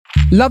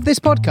Love this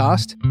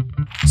podcast?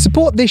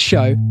 Support this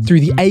show through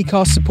the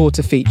Acast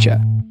supporter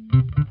feature.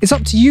 It's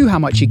up to you how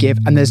much you give,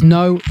 and there's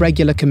no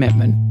regular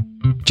commitment.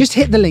 Just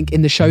hit the link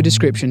in the show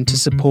description to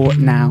support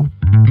now.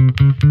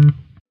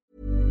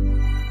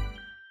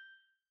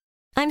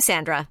 I'm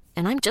Sandra,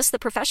 and I'm just the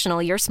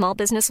professional your small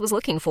business was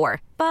looking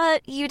for.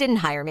 But you didn't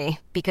hire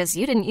me because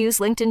you didn't use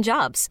LinkedIn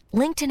Jobs.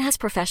 LinkedIn has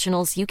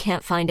professionals you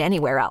can't find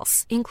anywhere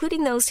else,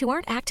 including those who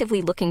aren't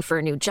actively looking for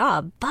a new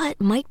job, but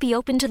might be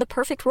open to the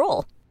perfect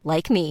role,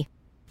 like me.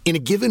 In a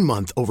given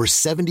month, over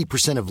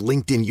 70% of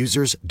LinkedIn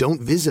users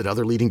don't visit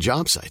other leading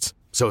job sites.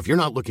 So if you're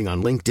not looking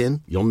on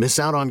LinkedIn, you'll miss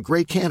out on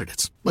great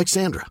candidates like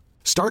Sandra.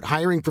 Start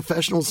hiring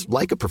professionals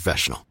like a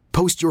professional.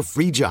 Post your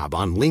free job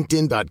on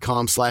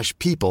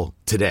linkedin.com/people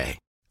today.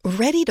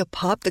 Ready to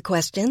pop the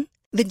question?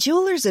 The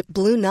jewelers at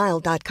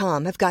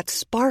BlueNile.com have got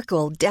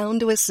sparkle down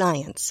to a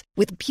science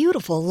with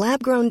beautiful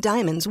lab-grown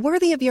diamonds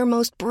worthy of your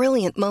most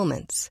brilliant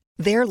moments.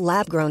 Their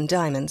lab-grown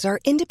diamonds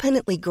are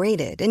independently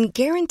graded and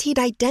guaranteed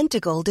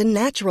identical to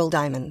natural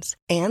diamonds,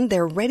 and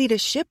they're ready to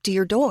ship to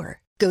your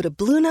door. Go to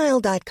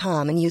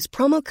BlueNile.com and use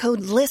promo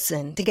code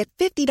LISTEN to get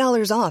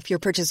 $50 off your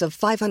purchase of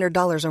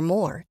 $500 or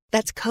more.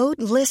 That's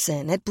code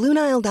LISTEN at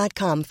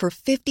BlueNile.com for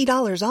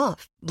 $50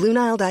 off.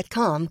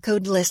 BlueNile.com,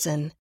 code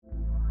LISTEN.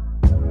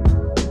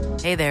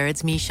 Hey there,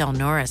 it's Michelle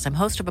Norris. I'm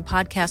host of a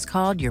podcast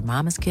called Your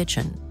Mama's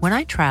Kitchen. When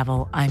I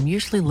travel, I'm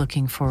usually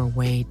looking for a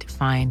way to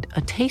find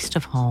a taste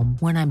of home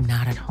when I'm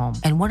not at home.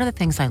 And one of the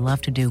things I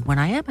love to do when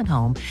I am at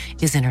home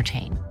is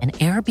entertain. And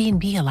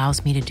Airbnb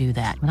allows me to do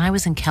that. When I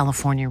was in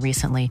California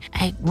recently,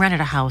 I rented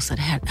a house that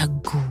had a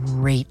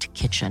great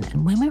kitchen.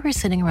 And when we were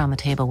sitting around the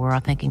table, we were all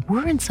thinking,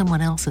 we're in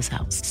someone else's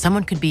house.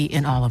 Someone could be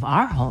in all of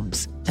our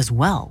homes as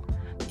well.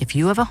 If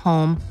you have a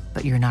home,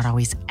 but you're not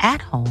always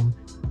at home,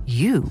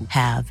 you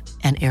have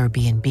an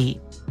Airbnb.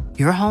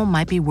 Your home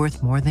might be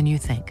worth more than you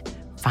think.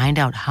 Find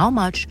out how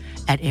much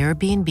at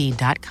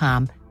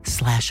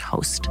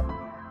airbnb.com/host.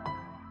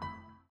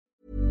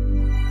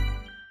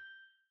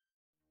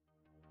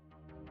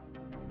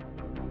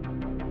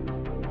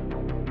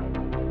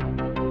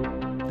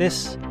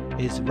 This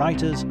is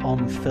Writers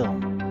on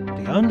Film,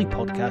 the only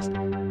podcast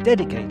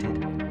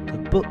dedicated to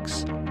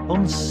books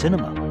on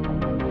cinema.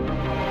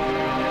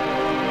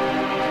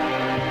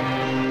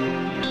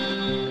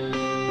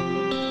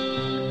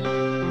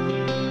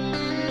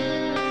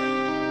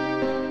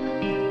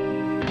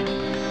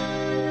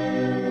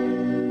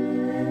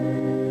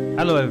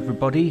 Hello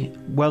everybody,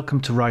 welcome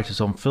to Writers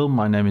on Film.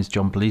 My name is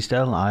John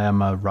Bleasdale. I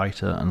am a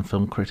writer and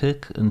film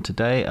critic, and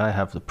today I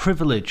have the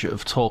privilege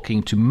of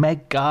talking to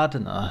Meg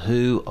Gardiner,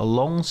 who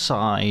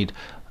alongside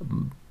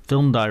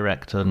film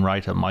director and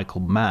writer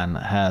Michael Mann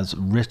has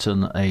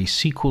written a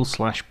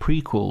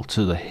sequel/prequel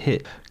to the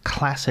hit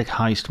classic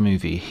heist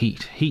movie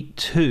Heat. Heat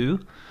 2,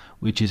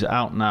 which is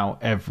out now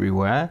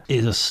everywhere,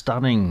 is a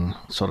stunning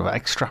sort of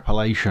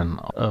extrapolation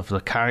of the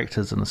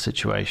characters and the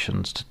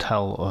situations to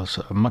tell us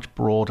a much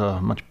broader,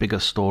 much bigger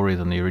story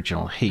than the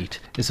original Heat.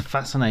 It's a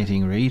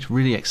fascinating read,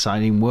 really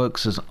exciting,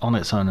 works on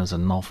its own as a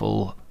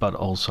novel, but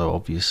also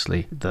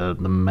obviously the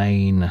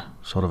main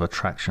sort of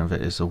attraction of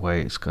it is the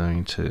way it's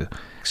going to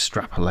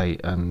extrapolate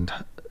and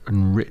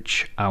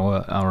enrich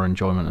our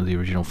enjoyment of the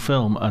original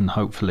film, and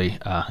hopefully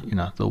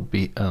there'll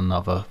be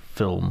another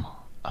film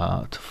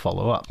to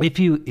follow up. If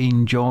you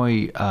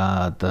enjoy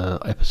the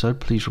episode,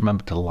 please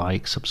remember to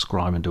like,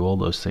 subscribe, and do all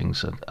those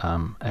things that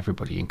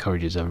everybody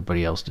encourages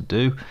everybody else to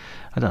do.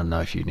 I don't know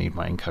if you need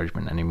my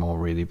encouragement anymore,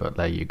 really, but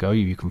there you go.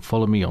 You can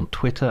follow me on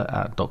Twitter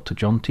at Dr.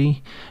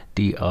 Jonty,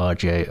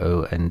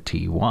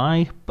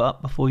 DRJONTY.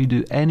 But before you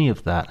do any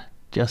of that,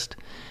 just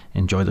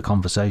enjoy the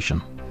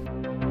conversation.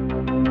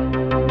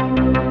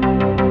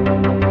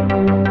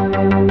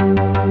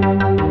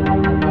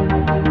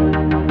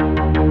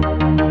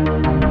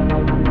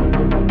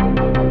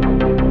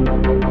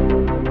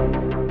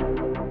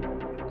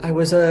 I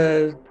was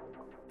a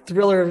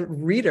thriller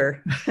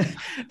reader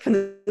from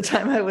the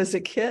time I was a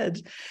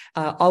kid.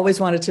 Always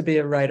wanted to be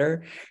a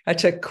writer. I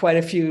took quite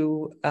a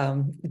few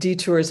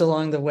detours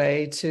along the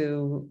way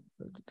to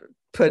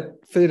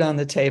put food on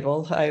the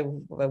table. I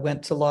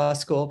went to law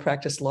school,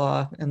 practiced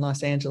law in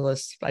Los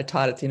Angeles. I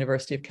taught at the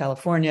University of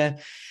California.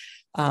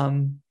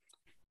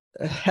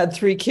 Had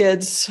 3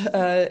 kids,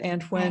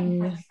 and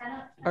when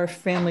our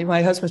family,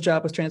 my husband's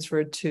job was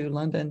transferred to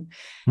London,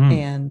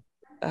 and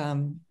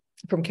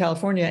from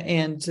California,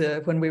 and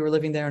when we were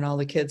living there and all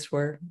the kids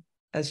were,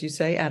 as you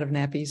say, out of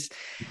nappies,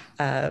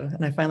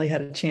 and I finally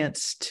had a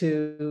chance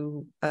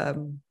to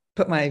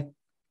put my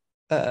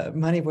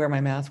money where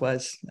my mouth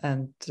was,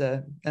 and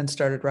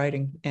started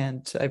writing,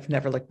 and I've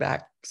never looked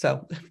back.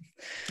 So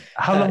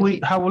how long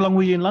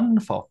were you in London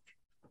for?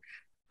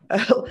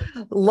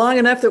 Long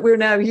enough that we're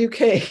now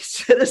UK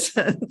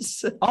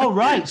citizens. Oh,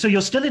 right. So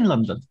you're still in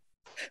London?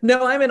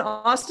 No, I'm in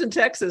Austin,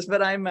 Texas,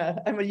 but I'm a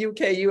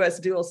UK-US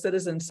dual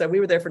citizen. So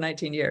we were there for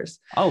 19 years.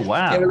 Oh,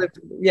 wow.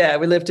 Yeah,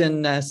 we lived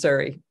in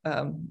Surrey.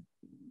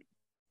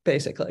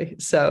 basically.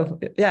 So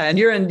yeah, and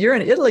you're in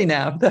Italy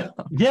now, though.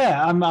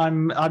 Yeah,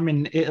 I'm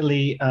in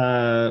Italy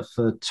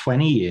for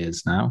 20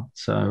 years now.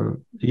 So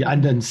yeah,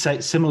 and then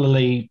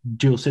similarly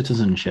dual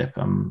citizenship.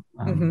 I'm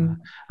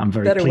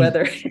very better pleased.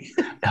 weather.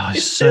 Oh,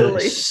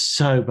 Italy.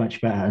 so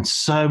much better, and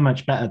so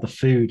much better the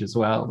food as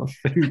well.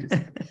 The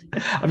food.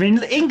 I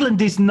mean,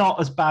 England is not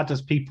as bad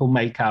as people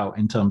make out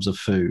in terms of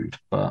food,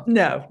 but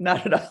No,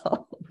 not at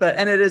all.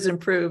 And it has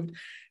improved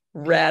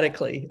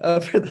radically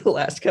over the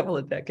last couple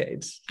of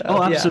decades. So,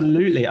 oh,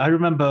 absolutely. Yeah. I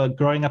remember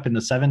growing up in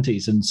the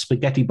 70s and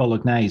spaghetti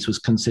bolognese was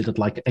considered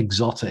like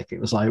exotic. It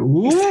was like,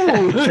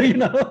 ooh, you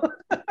know.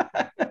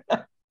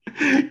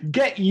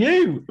 Get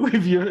you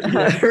with your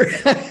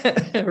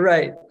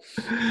right.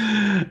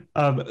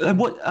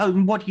 What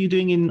are you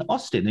doing in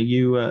Austin? Are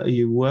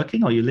you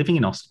working or are you living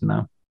in Austin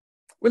now?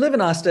 We live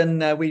in Austin.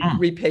 We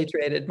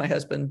repatriated. My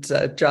husband's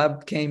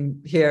job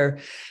came here,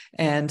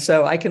 and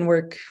so I can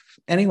work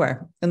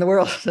anywhere in the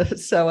world.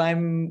 So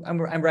I'm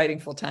writing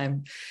full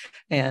time,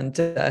 and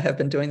have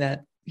been doing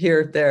that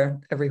here,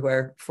 there,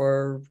 everywhere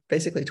for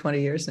basically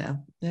 20 years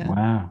now. Yeah.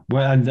 Wow.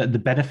 Well, and the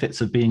benefits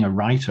of being a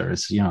writer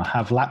is,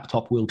 have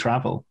laptop will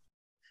travel.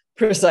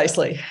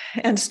 Precisely.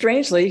 And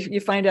strangely, you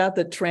find out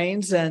that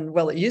trains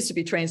it used to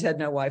be trains had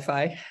no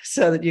Wi-Fi,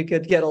 so that you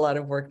could get a lot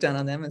of work done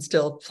on them, and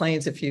still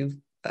planes, if you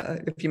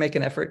make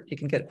an effort, you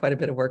can get quite a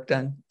bit of work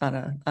done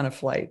on a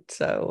flight.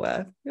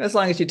 So as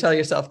long as you tell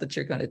yourself that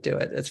you're going to do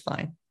it, it's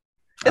fine.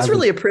 It's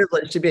really a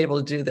privilege to be able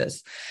to do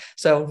this.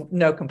 So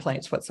no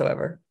complaints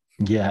whatsoever.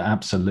 Yeah,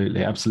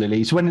 absolutely.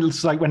 Absolutely. So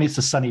when it's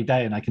a sunny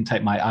day and I can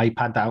take my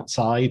iPad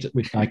outside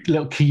with my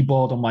little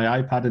keyboard on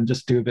my iPad and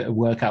just do a bit of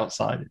work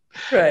outside.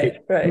 Right.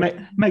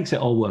 Makes it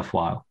all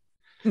worthwhile.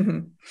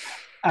 Mm-hmm.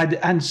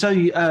 And so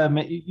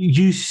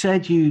you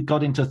said you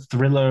got into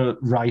thriller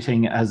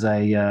writing as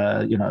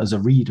a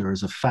reader,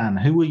 as a fan.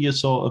 Who were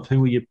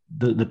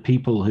the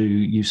people who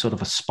you sort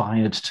of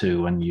aspired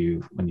to when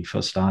you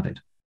first started?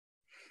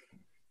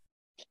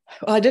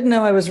 Well, I didn't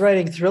know I was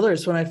writing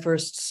thrillers when I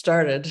first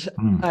started.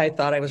 I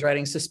thought I was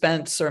writing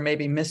suspense or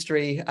maybe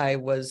mystery. I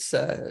was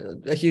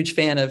a huge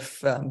fan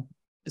of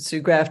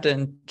Sue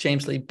Grafton,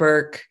 James Lee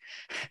Burke,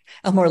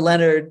 Elmore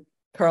Leonard,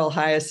 Carl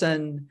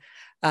Hiaasen,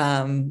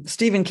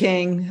 Stephen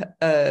King.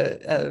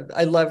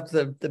 I loved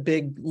the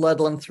big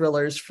Ludlum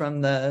thrillers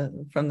from the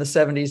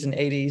 70s and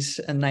 80s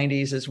and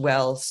 90s as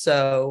well.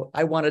 So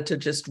I wanted to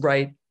just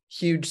write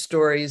huge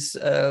stories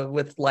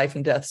with life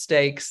and death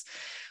stakes,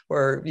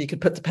 where you could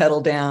put the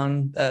pedal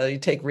down, you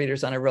take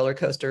readers on a roller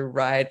coaster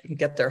ride and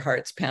get their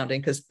hearts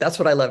pounding, because that's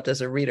what I loved as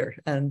a reader.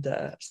 And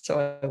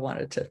so I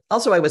wanted to.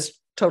 Also, I was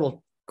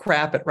total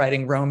crap at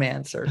writing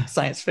romance or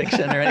science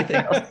fiction or anything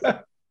else.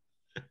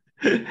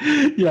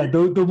 Yeah,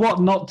 the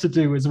what not to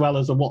do as well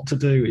as the what to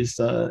do is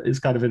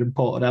kind of an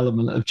important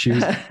element of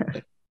choosing.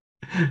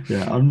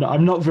 Yeah,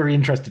 I'm not very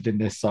interested in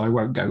this, so I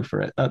won't go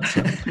for it. That's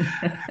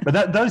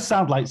but those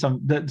sound like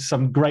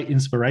some great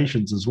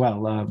inspirations as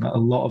well. A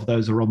lot of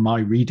those are on my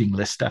reading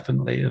list,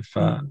 definitely, of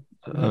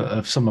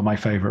some of my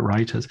favorite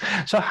writers.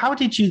 So how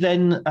did you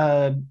then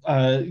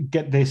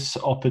get this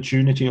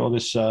opportunity or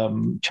this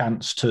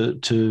chance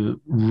to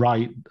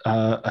write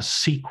a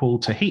sequel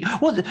to Heat?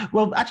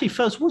 Well, actually,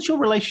 first, what's your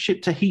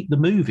relationship to Heat the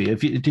movie?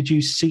 Did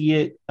you see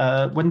it?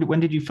 When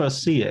did you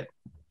first see it?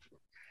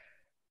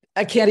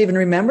 I can't even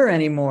remember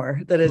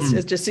anymore. That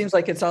it just seems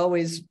like it's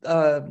always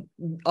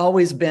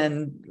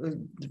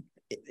been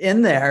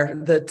in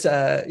there. That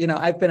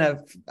I've been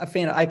a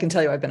fan. I can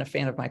tell you, I've been a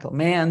fan of Michael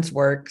Mann's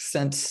work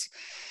since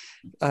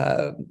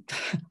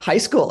high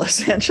school,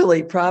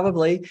 essentially.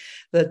 Probably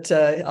that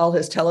all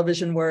his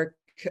television work,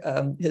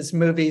 his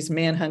movies,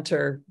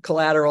 Manhunter,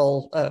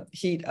 Collateral,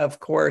 Heat, of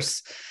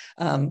course,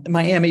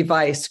 Miami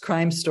Vice,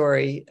 Crime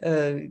Story.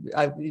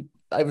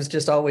 I was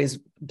just always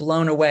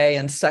blown away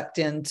and sucked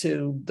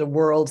into the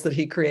worlds that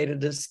he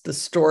created, the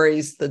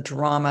stories, the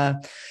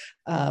drama,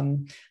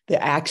 the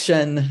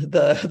action,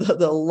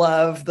 the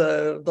love,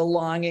 the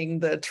longing,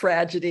 the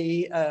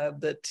tragedy,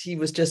 that he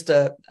was just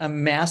a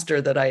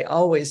master that I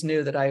always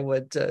knew that I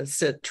would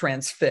sit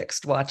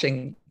transfixed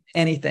watching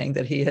anything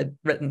that he had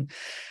written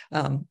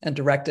and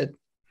directed.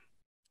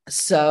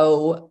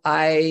 So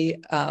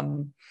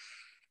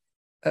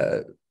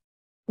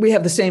we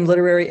have the same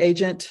literary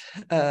agent.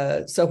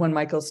 So when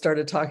Michael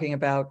started talking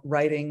about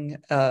writing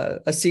a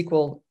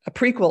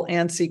prequel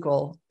and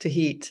sequel to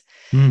Heat,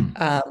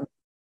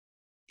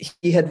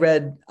 he had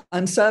read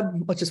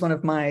Unsub, which is one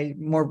of my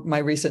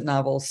recent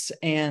novels,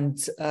 and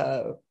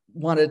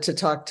wanted to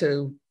talk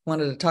to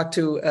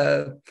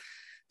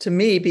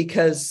me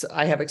because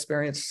I have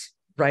experience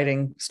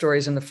writing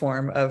stories in the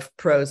form of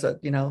prose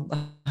at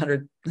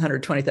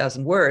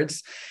 120,000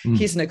 words.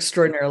 He's an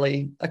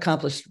extraordinarily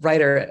accomplished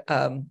writer.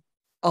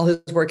 All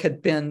his work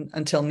had been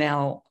until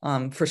now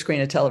for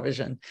screen and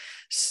television.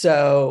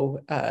 So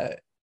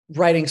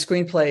writing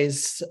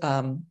screenplays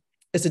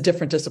is a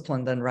different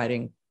discipline than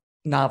writing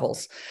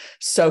novels.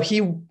 So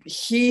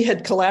he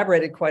had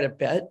collaborated quite a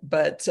bit,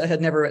 but I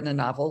had never written a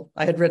novel.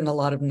 I had written a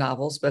lot of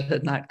novels, but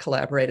had not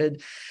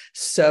collaborated.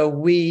 So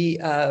we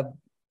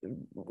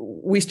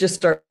we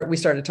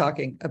started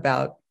talking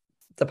about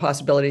the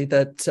possibility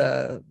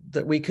that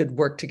we could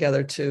work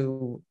together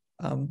to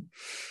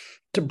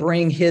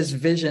bring his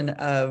vision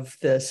of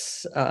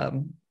this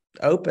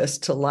opus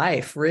to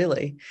life,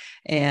 really.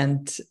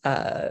 And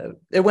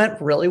it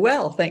went really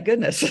well, thank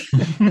goodness.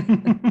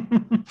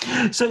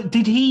 So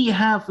did he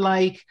have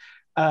like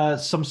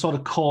some sort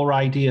of core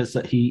ideas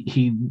that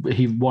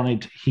he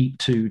wanted Heat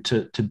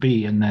to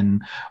be, and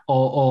then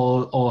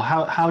or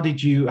how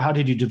did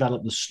you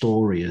develop the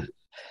story?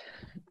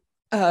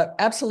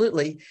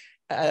 Absolutely.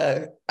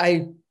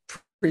 I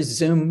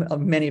presume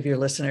many of your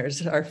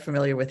listeners are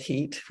familiar with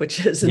Heat,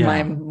 which is in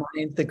my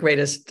mind the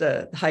greatest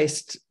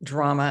heist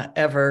drama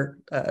ever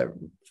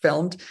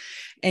filmed,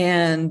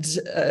 and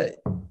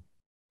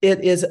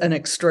it is an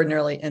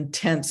extraordinarily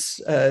intense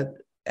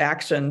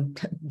action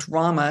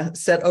drama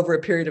set over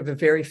a period of a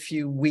very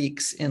few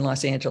weeks in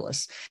Los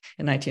Angeles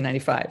in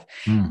 1995,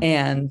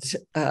 and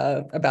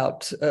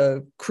about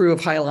a crew of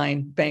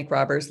Highline bank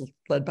robbers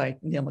led by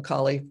Neil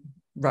McCauley,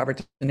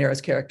 Robert De Niro's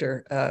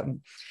character,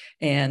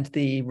 and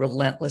the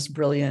relentless,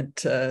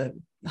 brilliant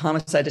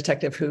homicide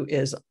detective who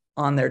is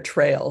on their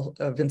trail,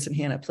 Vincent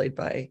Hanna, played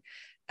by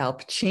Al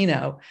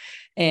Pacino,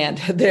 and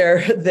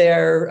their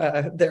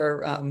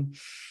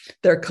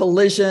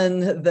collision,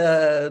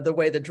 the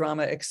way the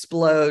drama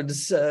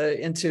explodes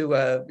into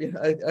a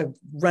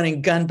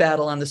running gun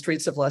battle on the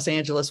streets of Los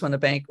Angeles when a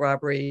bank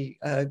robbery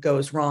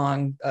goes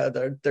wrong,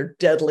 their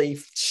deadly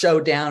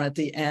showdown at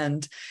the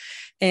end,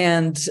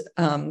 and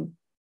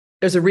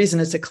there's a reason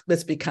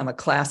it's become a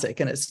classic,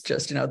 and it's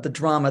just, the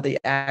drama, the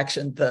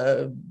action,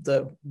 the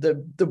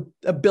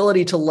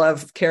ability to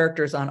love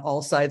characters on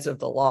all sides of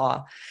the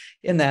law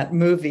in that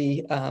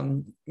movie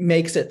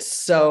makes it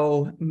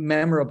so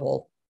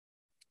memorable.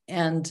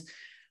 And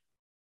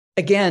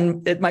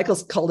again,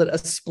 Michael's called it a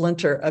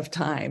splinter of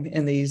time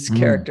in these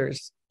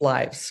characters'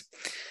 lives.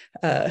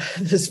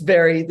 This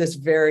very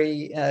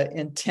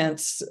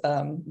intense,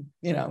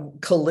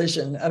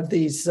 collision of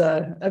these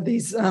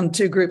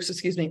two groups.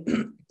 Excuse me.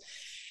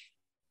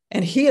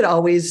 And he had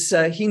always,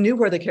 he knew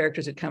where the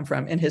characters had come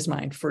from in his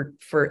mind for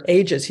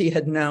ages. He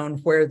had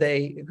known who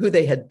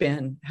they had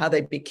been, how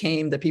they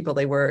became the people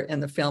they were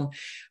in the film.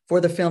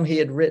 For the film, he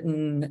had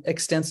written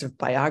extensive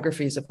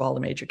biographies of all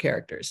the major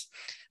characters.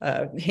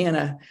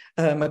 Hannah,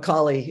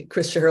 McCauley,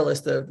 Chris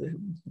Shiherlis, the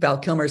Val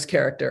Kilmer's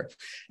character.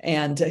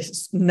 And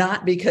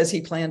not because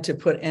he planned to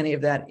put any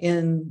of that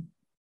in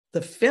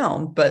the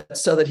film, but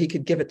so that he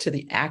could give it to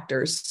the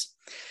actors.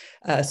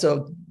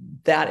 So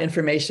that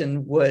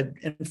information would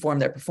inform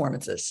their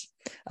performances.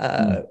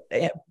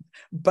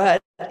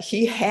 But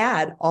he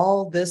had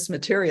all this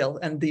material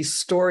and these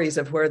stories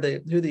of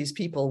who these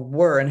people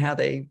were and how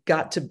they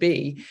got to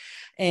be.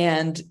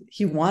 And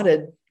he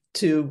wanted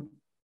to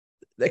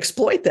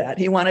exploit that.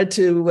 He wanted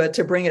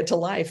to bring it to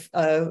life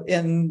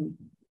in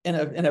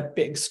a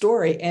big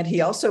story. And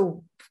he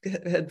also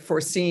had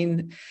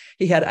foreseen,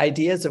 he had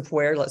ideas of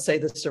where, let's say,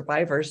 the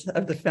survivors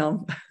of the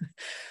film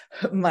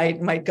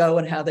might go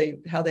and how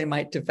they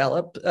might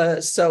develop.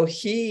 So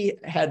he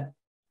had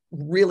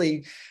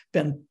really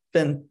been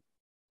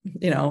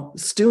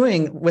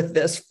stewing with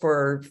this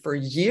for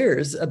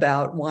years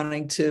about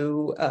wanting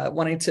to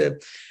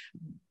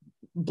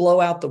blow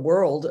out the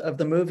world of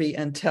the movie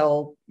and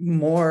tell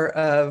more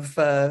of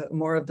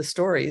the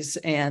stories.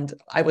 And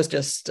I was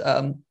just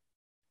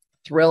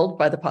thrilled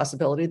by the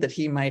possibility that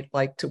he might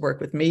like to work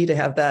with me to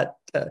have that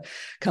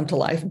come to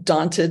life.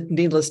 Daunted,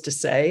 needless to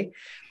say,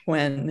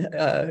 when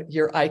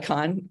your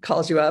icon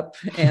calls you up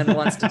and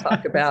wants to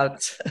talk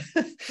about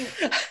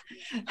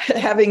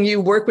having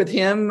you work with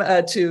him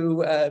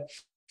to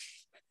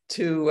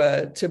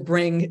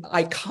bring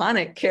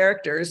iconic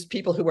characters,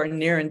 people who are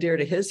near and dear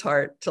to his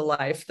heart, to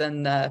life,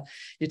 then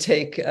you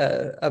take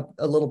a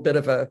little bit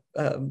of a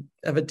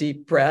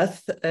deep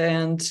breath.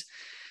 And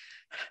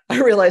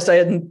I realized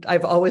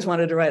I've always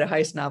wanted to write a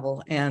heist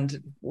novel, and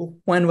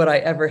when would I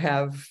ever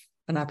have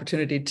an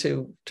opportunity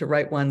to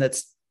write one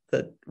that's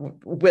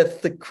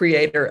with the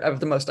creator of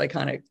the most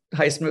iconic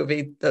heist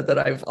movie that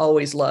I've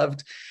always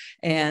loved,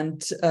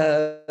 and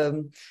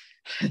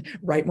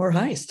write more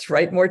heists,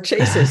 write more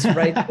chases,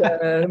 write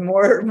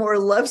more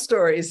love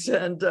stories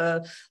and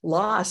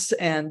loss,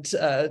 and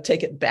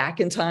take it back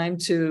in time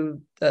to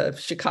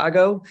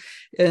Chicago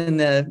in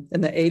the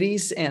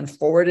 80s and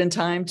forward in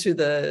time to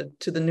the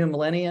new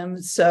millennium.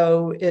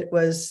 So I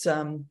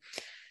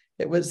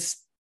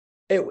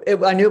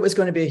knew it was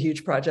going to be a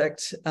huge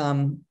project,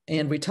 and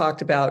we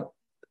talked about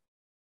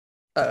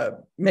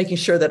making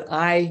sure that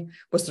I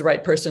was the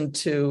right person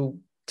to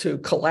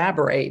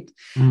collaborate,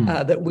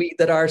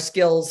 that our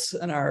skills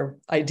and our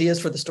ideas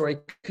for the story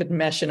could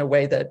mesh in a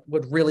way that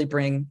would really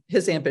bring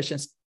his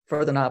ambitions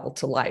for the novel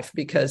to life,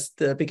 because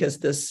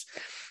this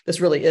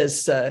really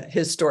is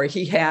his story.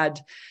 He had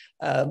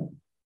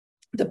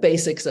the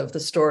basics of the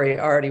story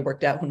already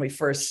worked out when we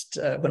first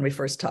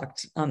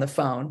talked on the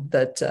phone,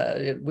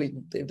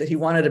 that he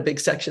wanted a big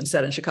section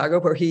set in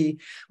Chicago, where he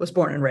was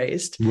born and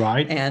raised.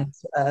 Right. And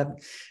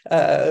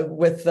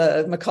with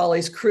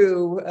Macaulay's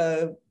crew,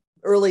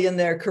 early in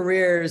their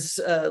careers,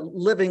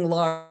 living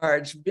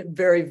large,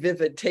 very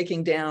vivid,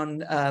 taking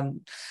down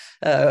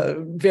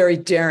very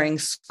daring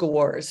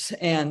scores,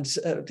 and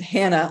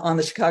Hannah on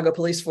the Chicago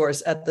police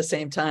force at the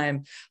same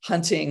time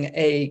hunting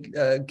a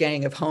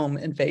gang of home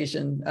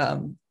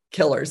invasion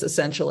killers,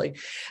 essentially,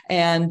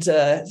 and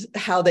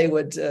how they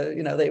would,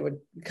 they would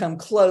come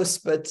close,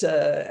 but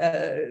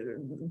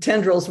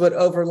tendrils would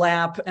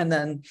overlap, and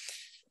then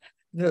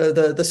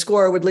the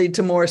score would lead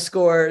to more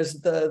scores.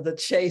 The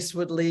chase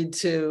would lead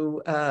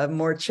to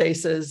more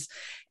chases,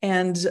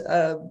 and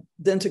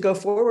then to go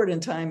forward in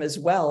time as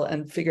well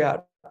and figure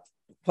out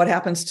what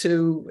happens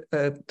to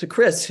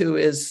Chris, who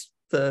is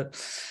the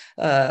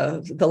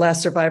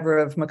last survivor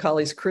of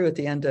Macaulay's crew at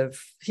the end of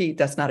Heat.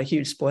 That's not a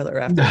huge spoiler.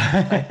 After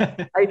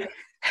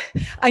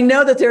I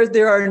know that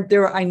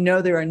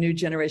there are new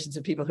generations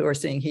of people who are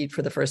seeing Heat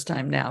for the first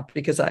time now,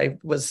 because I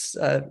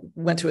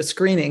went to a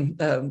screening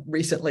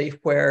recently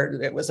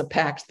where it was a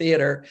packed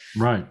theater,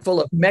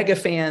 full of mega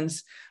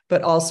fans,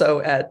 but also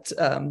at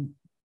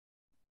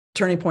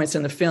turning points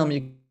in the film,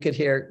 you could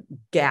hear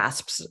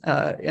gasps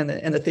in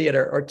the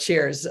theater, or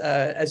cheers,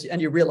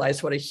 and you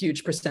realize what a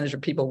huge percentage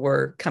of people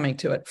were coming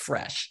to it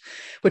fresh,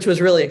 which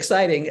was really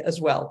exciting as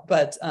well.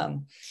 But at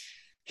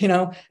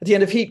the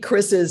end of Heat,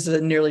 Chris is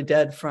nearly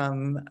dead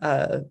from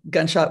a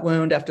gunshot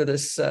wound after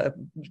this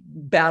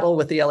battle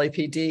with the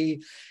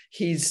LAPD.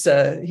 He's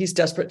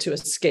desperate to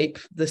escape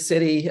the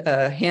city.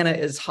 Hannah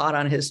is hot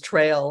on his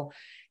trail.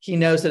 He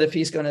knows that if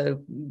he's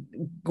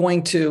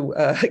going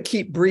to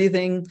keep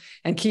breathing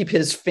and keep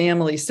his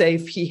family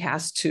safe, he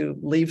has to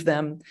leave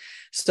them.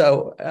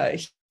 So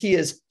he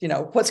is,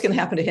 what's going to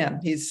happen to him?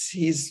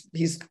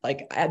 He's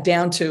like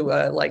down to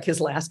like his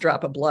last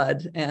drop of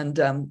blood, and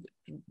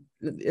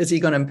is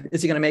he going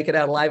to make it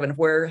out alive? And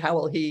how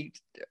will he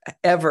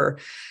ever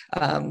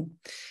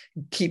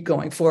keep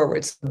going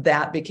forward? So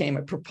that became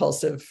a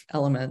propulsive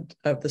element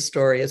of the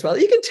story as well.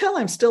 You can tell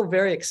I'm still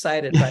very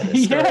excited by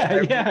this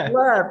story. I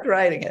loved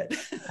writing it.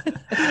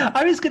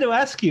 I was going to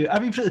ask you,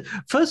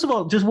 first of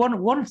all, just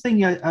one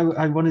thing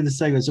I wanted to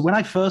say was, when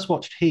I first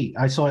watched Heat,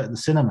 I saw it at the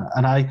cinema,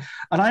 and I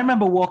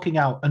remember walking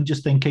out and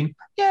just thinking,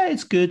 yeah,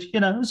 it's good,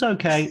 it's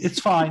okay, it's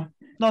fine.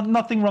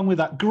 Nothing wrong with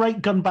that.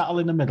 Great gun battle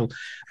in the middle.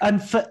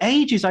 And for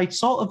ages, I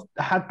sort of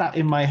had that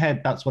in my head.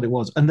 That's what it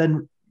was. And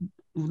then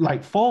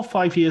like 4 or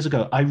 5 years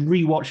ago, I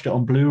rewatched it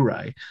on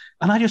Blu-ray,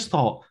 and I just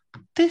thought,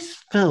 this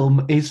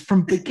film is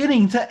from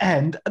beginning to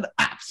end an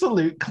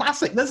absolute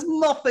classic. There's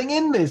nothing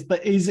in this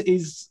that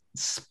is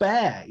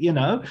spare,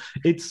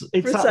 It's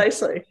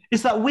precisely.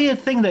 It's that weird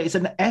thing that it's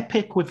an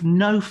epic with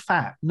no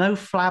fat, no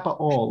flab at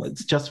all.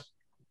 It's just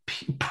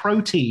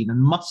protein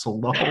and muscle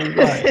the whole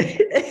way.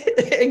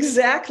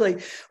 Exactly,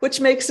 which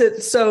makes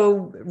it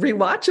so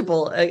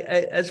rewatchable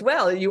as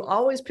well. You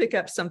always pick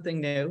up something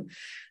new.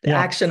 The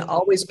action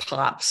always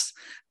pops.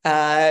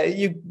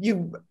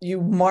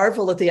 You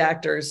marvel at the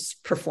actors'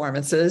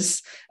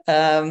 performances.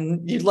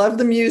 You love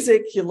the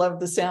music. You love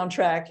the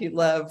soundtrack. You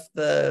love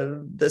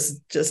this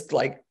just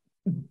like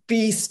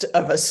beast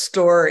of a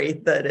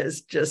story that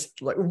is just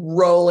like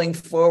rolling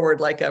forward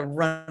like a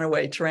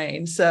runaway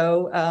train.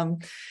 So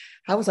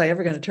how was I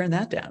ever going to turn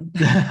that down?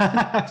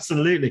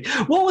 Absolutely.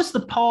 What was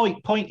the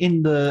point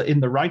in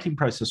the writing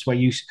process where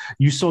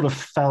you sort of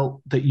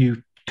felt that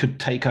you could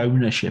take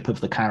ownership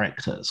of the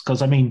characters?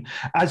 Because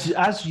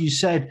as you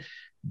said,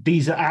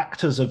 these are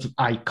actors of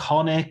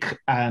iconic,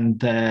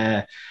 and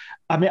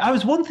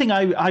one thing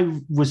I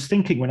was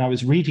thinking when I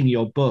was reading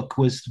your book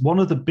was, one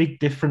of the big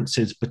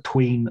differences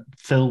between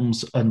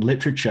films and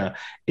literature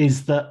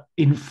is that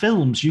in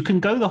films, you can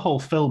go the whole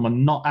film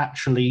and not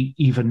actually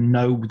even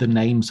know the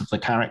names of the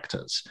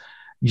characters.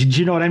 Do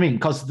you know what I mean?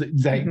 Because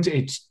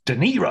it's De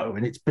Niro,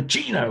 and it's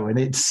Pacino, and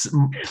it's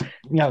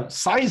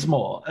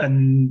Sizemore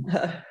and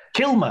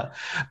Kilmer.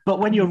 But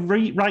when you're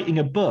writing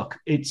a book,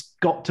 it's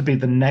got to be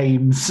the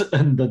names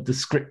and the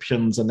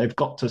descriptions, and they've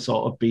got to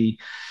sort of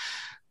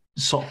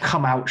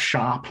come out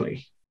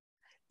sharply.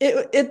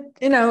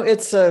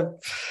 It's a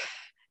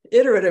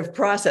iterative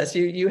process.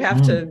 You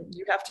have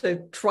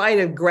to try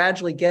to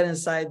gradually get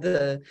inside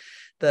the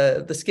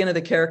skin of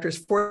the characters.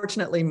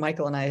 Fortunately,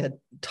 Michael and I had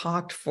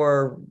talked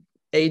for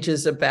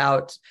ages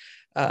about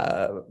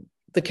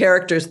the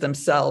characters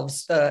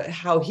themselves,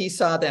 how he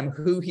saw them,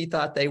 who he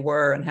thought they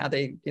were, and how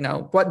they,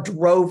 what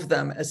drove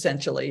them,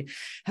 essentially.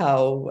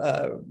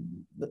 How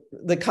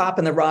the cop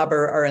and the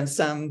robber are in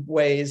some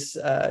ways,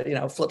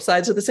 flip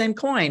sides of the same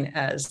coin,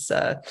 as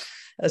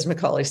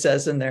Macaulay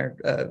says in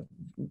their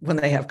when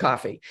they have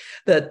coffee.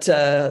 That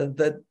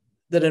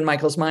in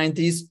Michael's mind,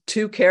 these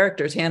two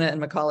characters, Hannah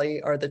and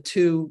Macaulay, are the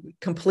two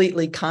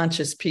completely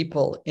conscious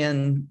people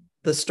in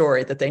the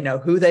story, that they know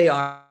who they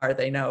are,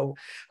 they know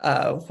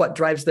what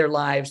drives their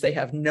lives, they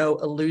have no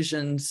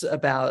illusions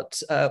about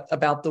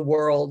the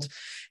world,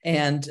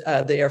 and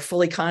they are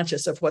fully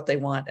conscious of what they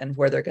want and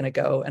where they're going to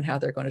go and how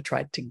they're going to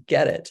try to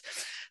get it.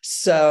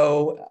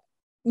 So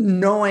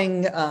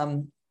knowing,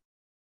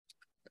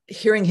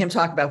 hearing him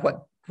talk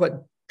about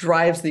what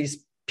drives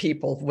these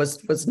people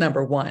was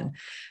number one.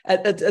 He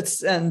had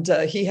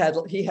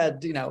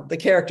the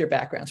character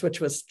backgrounds, which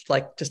was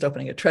like just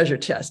opening a treasure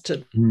chest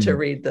to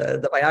read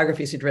the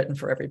biographies he'd written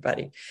for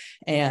everybody,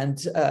 and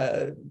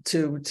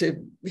to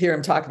hear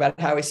him talk about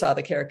how he saw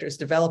the characters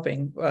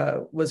developing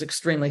was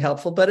extremely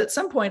helpful. But at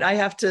some point, I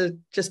have to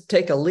just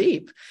take a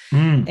leap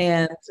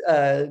and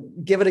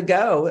give it a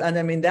go. And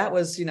I mean, that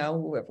was,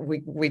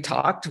 we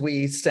talked,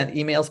 we sent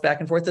emails back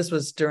and forth. This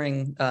was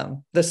during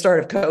the start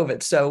of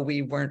COVID, so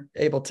we weren't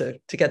able to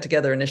get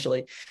together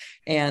initially,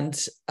 and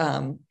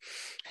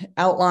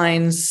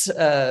outlines,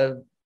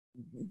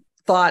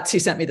 thoughts. He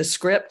sent me the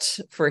script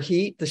for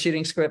Heat, the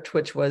shooting script,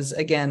 which was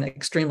again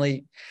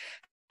extremely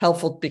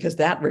helpful because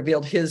that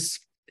revealed his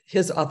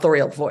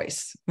authorial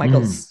voice,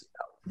 Michael's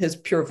his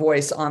pure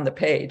voice on the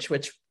page,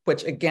 which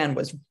again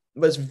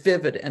was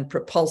vivid and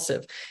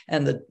propulsive,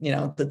 and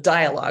the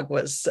dialogue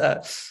was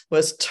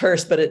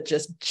terse, but it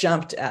just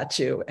jumped at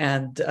you,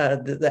 and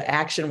the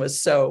action was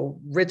so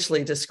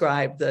richly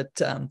described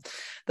that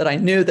I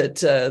knew that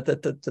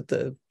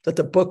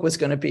the book was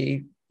going to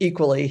be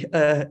equally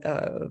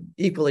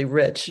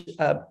rich.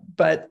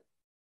 But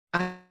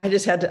I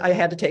just had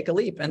to take a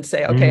leap and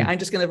say, okay, I'm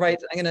just going to write.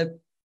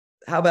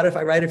 How about if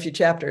I write a few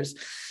chapters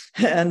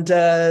and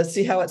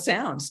see how it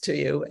sounds to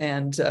you?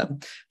 And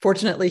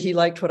fortunately, he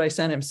liked what I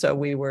sent him, so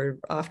we were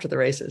off to the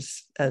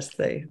races, as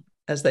they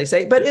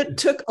say. But it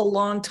took a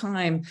long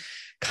time,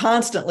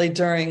 constantly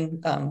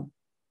during.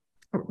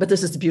 But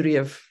this is the beauty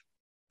of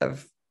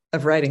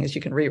writing, is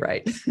you can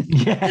rewrite,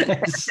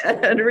 yes,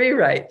 and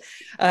rewrite.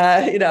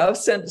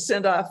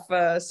 Send off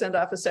a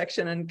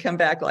section and come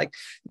back like,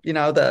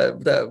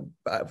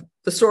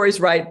 the story's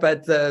right,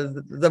 but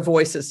the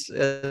voice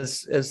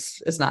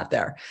is not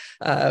there.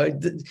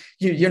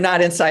 You're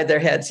not inside their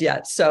heads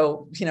yet.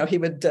 So he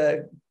would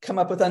come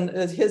up with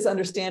his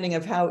understanding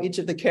of how each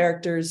of the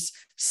characters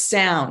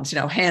sound.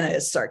 Hannah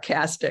is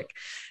sarcastic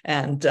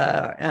and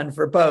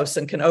verbose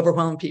and can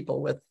overwhelm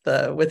people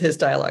with his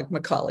dialogue.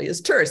 Macaulay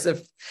is terse.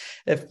 If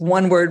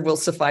one word will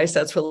suffice,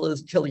 that's what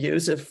he'll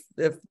use. If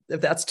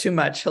that's too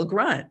much, he'll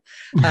grunt.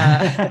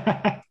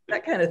 That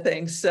kind of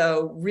thing.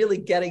 So really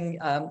getting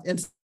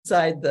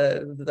inside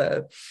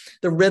the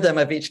rhythm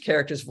of each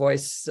character's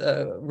voice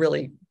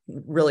really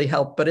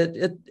helped. But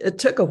it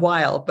took a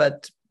while,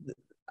 but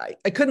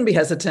I couldn't be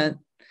hesitant.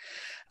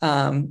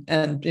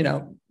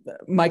 And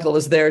Michael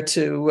was there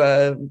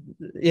to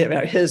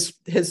his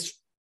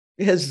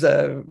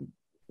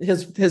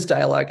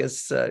dialogue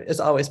has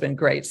always been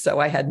great. So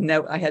I had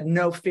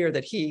no fear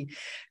that he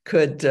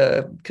could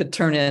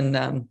turn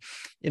in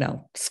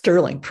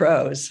sterling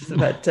prose,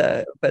 but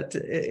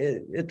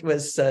it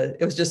was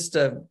just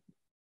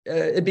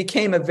it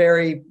became a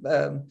very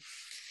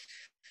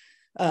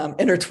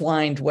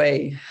intertwined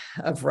way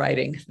of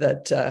writing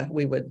that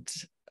we would.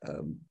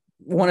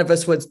 One of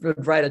us would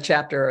write a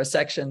chapter or a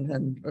section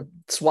and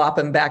swap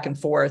them back and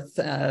forth,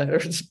 or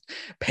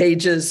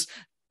pages,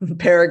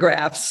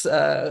 paragraphs,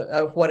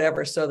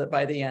 whatever, so that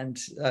by the end,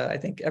 I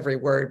think every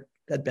word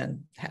had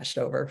been hashed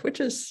over, which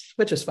is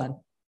fun.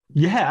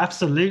 Yeah,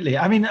 absolutely.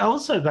 I mean,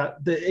 also that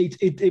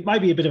it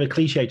might be a bit of a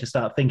cliche to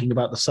start thinking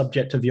about the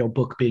subject of your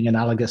book being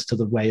analogous to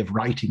the way of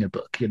writing a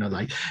book,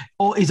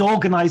 or is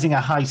organizing a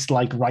heist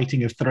like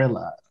writing a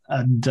thriller,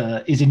 and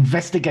is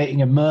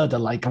investigating a murder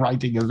like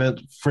writing a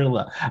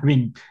thriller. I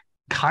mean,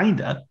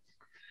 kinda.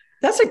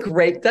 Those are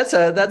great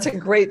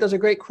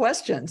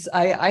questions.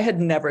 I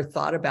had never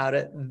thought about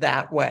it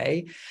that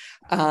way.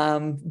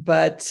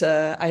 But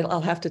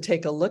I'll have to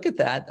take a look at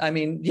that. I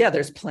mean, yeah,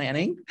 there's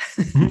planning.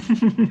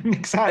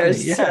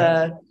 Exactly.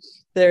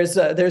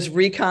 There's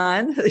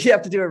recon. You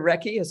have to do a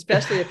recce,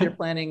 especially if you're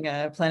planning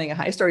a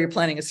heist or you're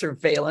planning a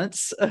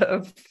surveillance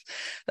of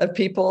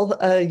people.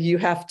 You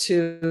have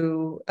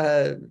to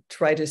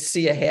try to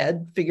see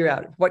ahead, figure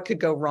out what could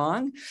go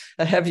wrong.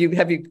 Have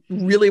you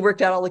really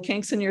worked out all the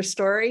kinks in your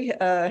story?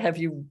 Have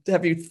you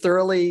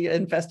thoroughly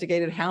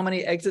investigated how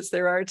many exits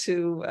there are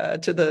to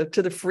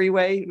the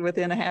freeway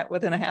within a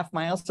half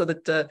mile, so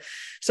that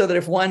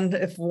if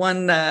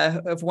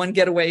one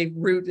getaway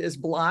route is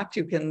blocked,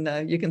 you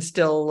can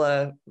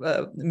still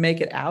make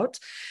it out.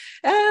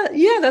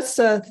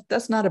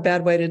 That's not a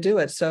bad way to do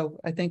it. So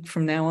I think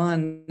from now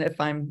on, if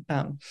I'm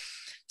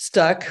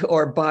stuck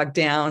or bogged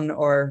down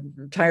or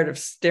tired of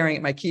staring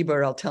at my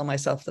keyboard, I'll tell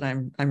myself that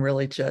I'm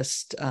really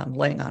just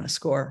laying on a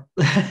score.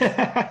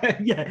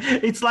 Yeah,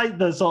 it's like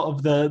the sort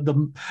of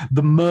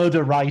the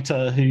murder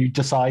writer who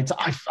decides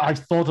I've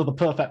thought of the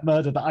perfect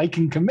murder that I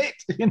can commit.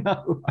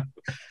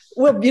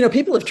 Well,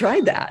 people have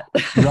tried that.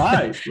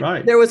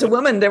 Right. There was a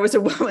woman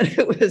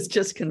who was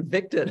just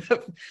convicted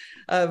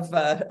of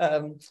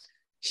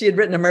she had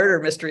written a murder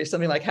mystery,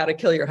 something like How to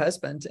Kill Your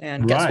Husband.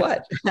 And guess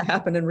what? It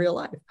happened in real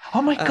life.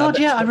 Oh my God.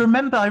 Yeah. I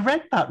remember I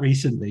read that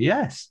recently.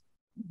 Yes.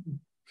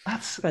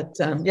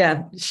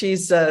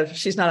 She's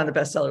not on the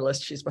bestseller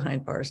list. She's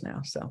behind bars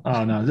now. So.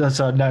 Oh no,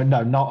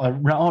 not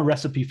a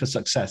recipe for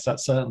success.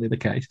 That's certainly the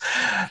case.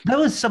 There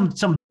was some.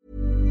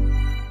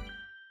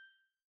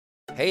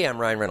 Hey, I'm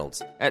Ryan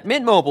Reynolds. At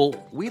Mint Mobile,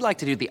 we like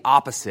to do the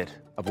opposite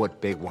of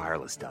what Big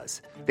Wireless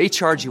does. They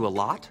charge you a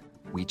lot,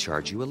 we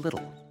charge you a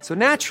little. So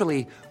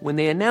naturally, when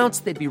they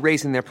announced they'd be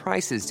raising their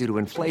prices due to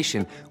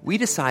inflation, we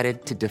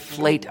decided to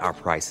deflate our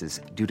prices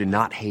due to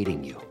not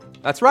hating you.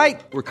 That's right.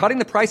 We're cutting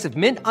the price of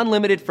Mint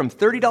Unlimited from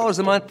 $30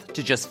 a month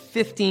to just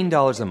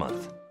 $15 a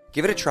month.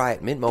 Give it a try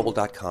at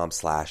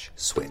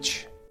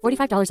mintmobile.com/switch.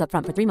 $45 up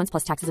front for 3 months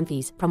plus taxes and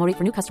fees. Promo rate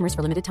for new customers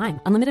for limited time.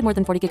 Unlimited more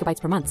than 40 gigabytes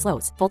per month.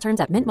 Slows full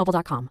terms at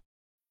mintmobile.com.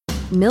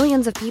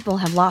 Millions of people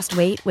have lost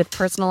weight with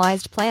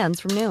personalized plans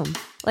from Noom.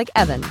 Like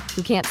Evan,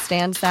 who can't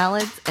stand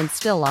salads and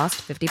still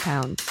lost 50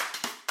 pounds.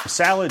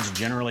 Salads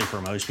generally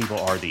for most people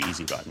are the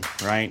easy button,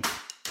 right?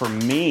 For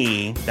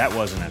me, that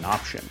wasn't an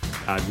option.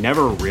 I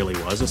never really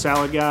was a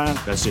salad guy.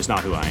 That's just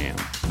not who I am.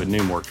 But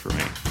Noom worked for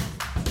me.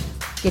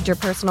 Get your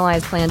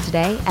personalized plan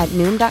today at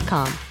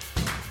Noom.com.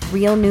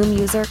 Real Noom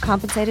user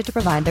compensated to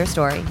provide their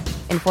story.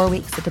 In 4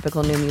 weeks, the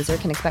typical Noom user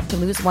can expect to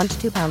lose 1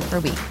 to 2 pounds per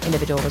week.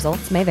 Individual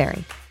results may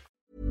vary.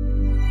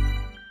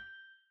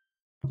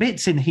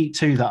 Bits in Heat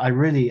 2 that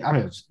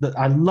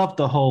I loved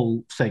the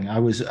whole thing. It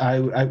was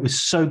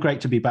so great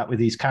to be back with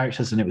these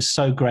characters, and it was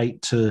so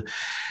great to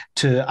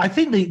I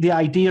think the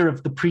idea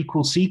of the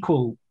prequel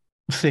sequel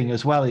thing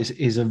as well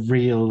is a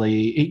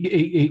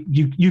really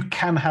you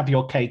can have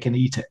your cake and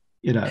eat it,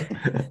 you know.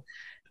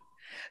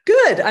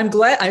 Good. I'm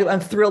glad. I'm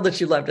thrilled that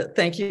you loved it.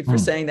 Thank you for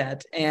saying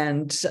that.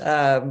 And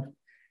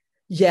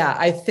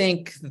I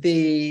think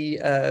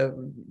the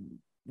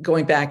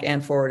going back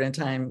and forward in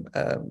time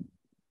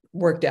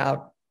worked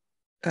out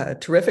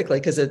terrifically,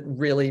 because it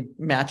really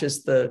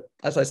matches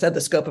as I said, the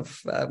scope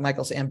of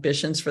Michael's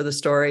ambitions for the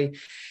story.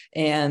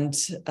 And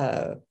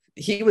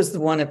he was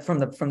the one from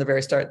the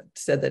very start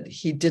said that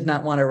he did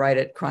not want to write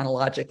it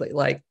chronologically,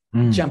 like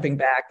jumping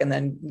back and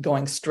then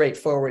going straight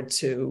forward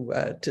to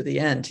the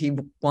end. He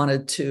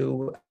wanted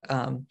to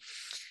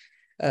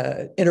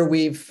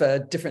interweave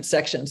different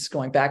sections,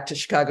 going back to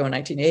Chicago in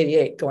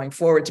 1988, going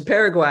forward to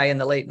Paraguay in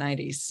the late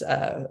 90s,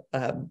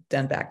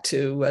 then back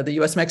to the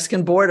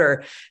U.S.-Mexican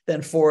border,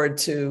 then forward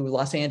to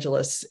Los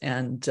Angeles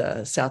and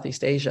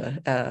Southeast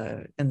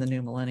Asia in the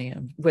new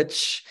millennium,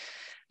 which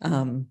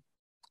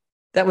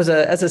that was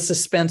as a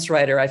suspense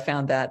writer, I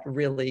found that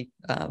really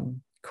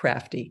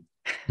crafty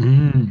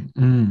and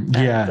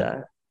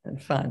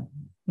fun.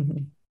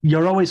 Mm-hmm.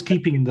 You're always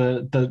keeping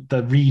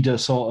the reader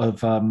sort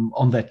of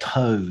on their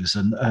toes,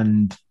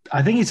 and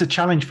I think it's a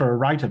challenge for a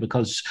writer,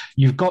 because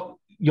you've got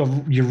your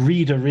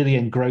reader really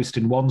engrossed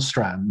in one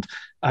strand,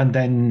 and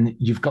then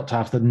you've got to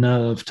have the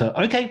nerve to,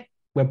 okay,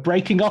 we're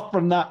breaking off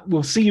from that.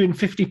 We'll see you in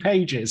 50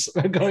 pages.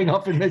 We're going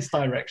off in this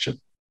direction.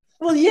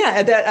 Well, yeah,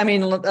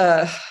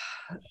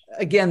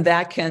 again,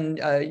 that can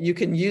you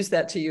can use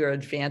that to your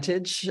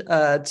advantage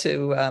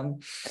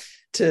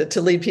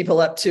to lead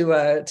people up to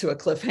a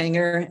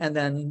cliffhanger and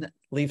then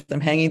leave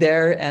them hanging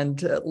there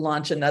and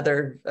launch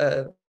another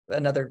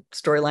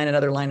storyline,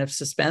 another line of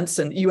suspense.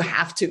 And you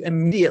have to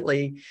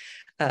immediately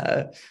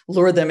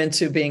lure them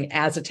into being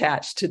as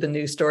attached to the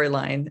new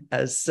storyline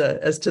as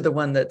to the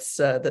one that's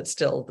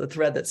still the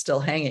thread that's still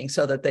hanging,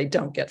 so that they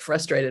don't get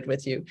frustrated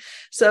with you.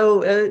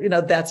 So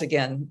that's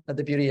again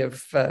the beauty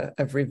of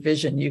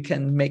revision. You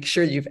can make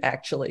sure you've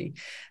actually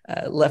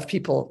left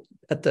people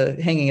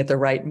hanging at the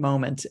right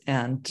moment,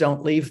 and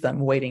don't leave them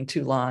waiting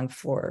too long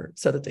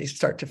so that they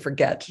start to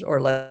forget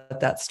or let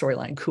that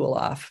storyline cool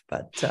off.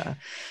 But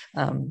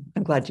I'm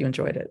glad you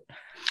enjoyed it.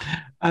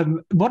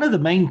 One of the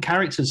main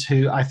characters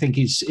who I think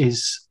is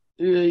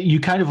you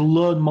kind of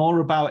learn more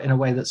about in a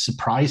way that's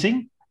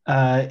surprising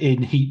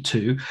in Heat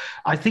 2,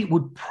 I think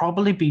would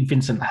probably be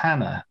Vincent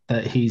Hanna.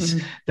 That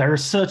there are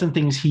certain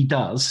things he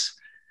does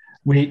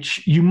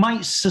which you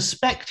might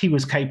suspect he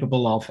was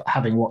capable of,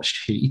 having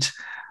watched Heat,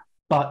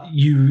 but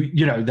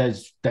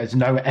there's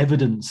no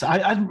evidence.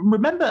 I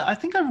remember, I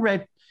think I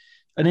read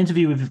an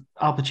interview with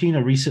Al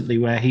Pacino recently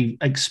where he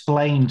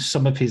explained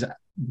some of his,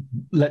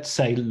 let's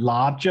say,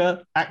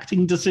 larger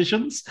acting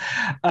decisions,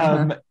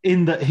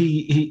 in that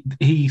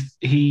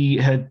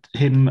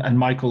him and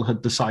Michael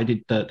had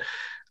decided that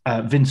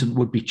Vincent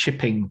would be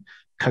chipping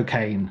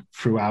cocaine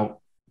throughout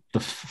the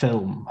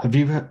film. Have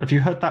you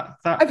heard that?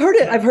 I've heard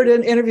it. I've heard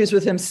in interviews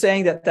with him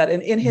saying that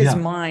in his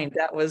mind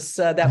that was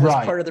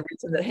right. Part of the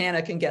reason that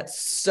Hanna can get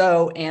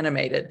so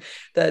animated.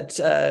 That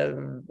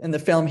in the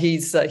film he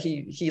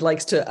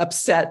likes to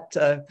upset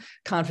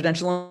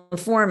confidential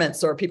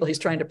informants or people he's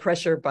trying to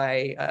pressure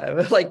by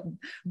like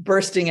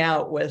bursting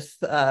out with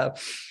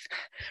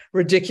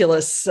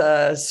ridiculous,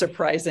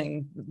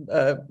 surprising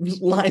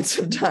lines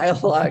of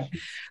dialogue.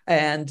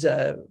 And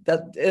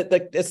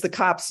it's the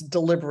cops'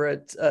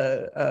 deliberate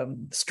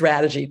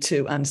strategy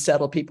to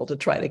unsettle people, to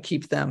try to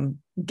keep them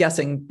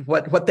guessing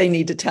what they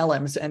need to tell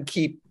him and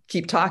keep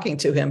talking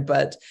to him.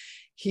 But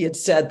he had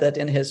said that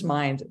in his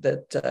mind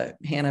that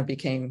Hanna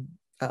became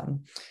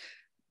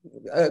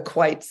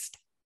quite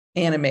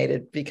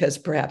animated because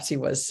perhaps he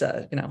was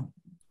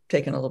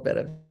taking a little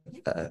bit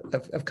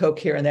of coke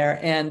here and there.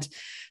 And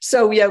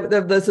so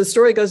the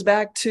story goes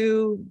back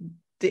to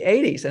the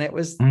 80s, and it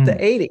was the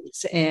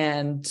 80s,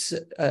 and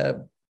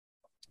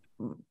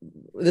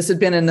this had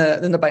been in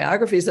the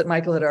biographies that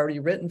Michael had already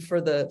written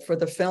for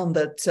the film,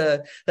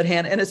 that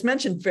Hannah, and it's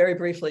mentioned very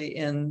briefly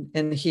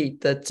in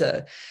Heat,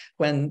 that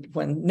when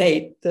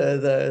Nate,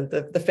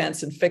 the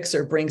fence and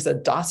fixer, brings a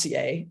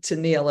dossier to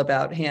Neil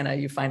about Hannah,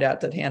 you find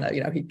out that Hannah,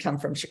 he'd come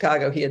from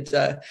Chicago, he'd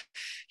been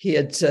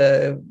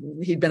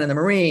in the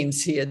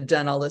Marines, he had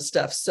done all this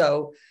stuff.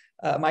 So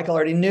Michael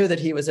already knew that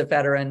he was a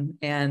veteran,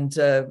 and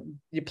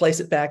you place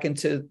it back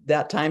into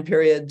that time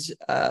period.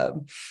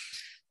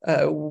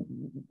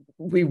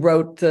 We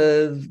wrote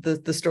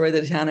the story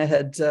that Hannah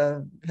had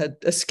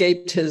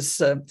escaped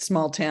his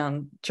small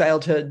town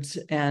childhood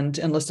and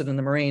enlisted in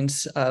the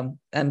Marines,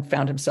 and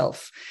found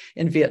himself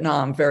in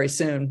Vietnam very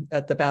soon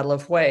at the Battle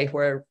of Hue,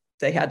 where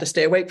they had to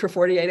stay awake for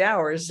 48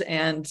 hours,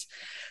 and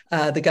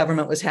the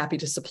government was happy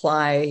to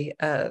supply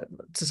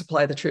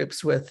the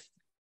troops with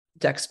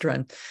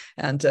dextrin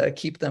and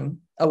keep them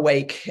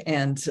awake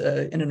and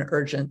in an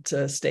urgent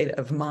state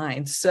of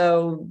mind.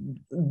 So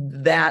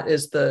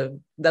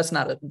that's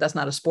not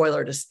a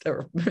spoiler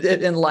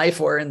in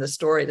life or in the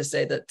story to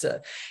say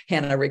that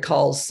Hannah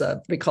recalls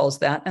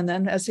that. And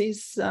then as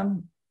he's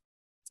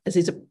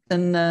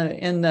in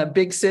a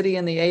big city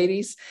in the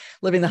 80s,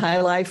 living the high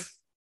life,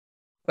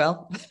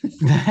 well,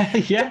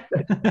 yeah,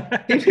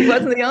 he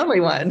wasn't the only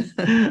one.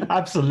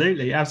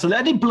 Absolutely.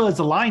 And it blurs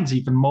the lines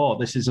even more.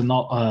 This is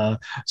not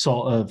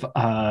sort of,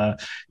 I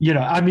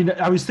mean,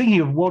 I was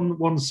thinking of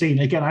one scene.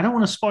 Again, I don't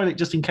want to spoil it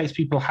just in case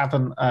people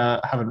haven't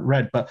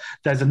read, but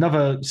there's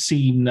another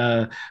scene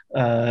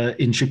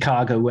in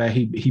Chicago where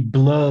he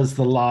blurs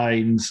the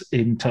lines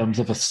in terms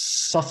of a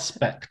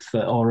suspect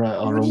or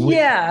a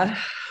yeah.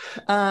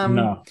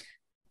 No.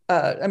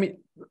 I mean,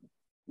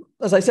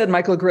 as I said,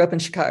 Michael grew up in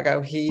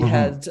Chicago. He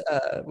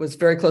was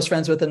very close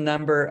friends with a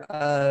number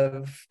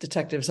of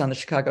detectives on the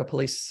Chicago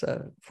police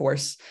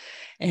force,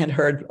 and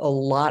heard a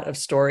lot of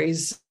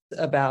stories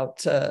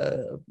about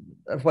of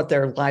what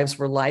their lives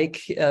were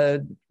like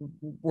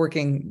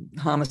working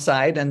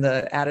homicide, and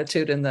the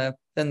attitude in the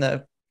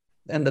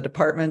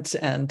department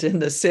and in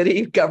the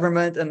city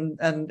government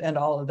and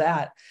all of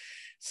that.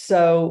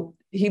 So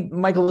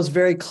Michael was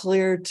very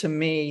clear to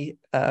me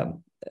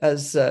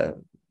as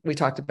we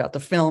talked about the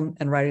film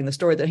and writing the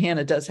story, that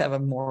Hannah does have a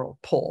moral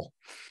pull.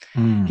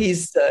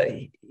 He's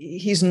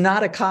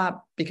not a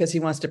cop because he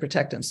wants to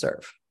protect and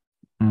serve.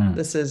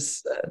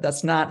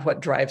 That's not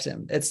what drives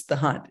him. It's the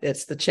hunt.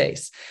 It's the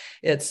chase.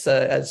 It's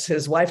as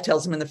his wife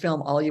tells him in the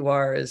film, all you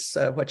are is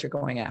what you're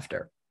going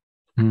after.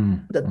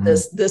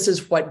 This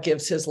is what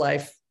gives his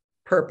life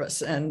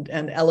purpose and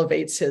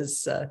elevates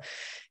his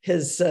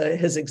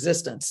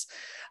existence.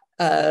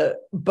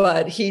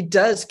 But he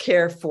does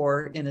care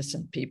for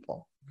innocent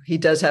people. He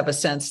does have a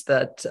sense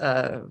that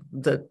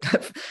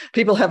that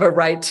people have a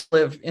right to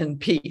live in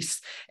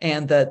peace,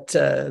 and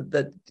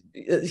that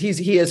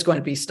he is going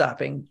to be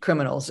stopping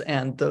criminals.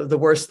 And the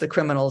worse the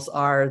criminals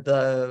are,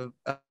 the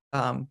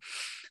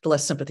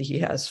less sympathy he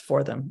has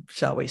for them,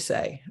 shall we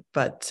say.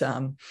 But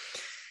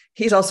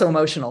he's also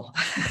emotional.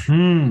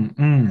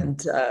 And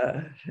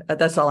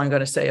that's all I'm going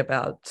to say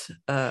about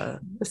the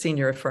scene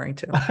you're referring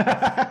to.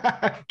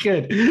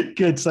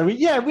 Good. So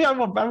I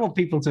want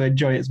people to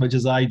enjoy it as much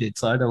as I did.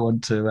 So I don't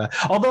want to.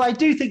 Although I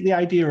do think the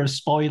idea of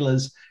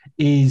spoilers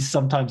is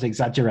sometimes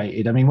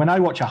exaggerated. I mean, when I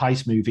watch a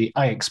heist movie,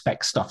 I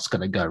expect stuff's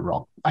going to go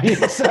wrong.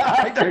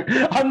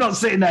 I'm not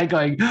sitting there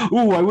going,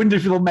 "Oh, I wonder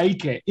if he'll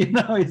make it."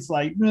 It's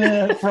like,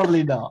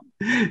 probably not.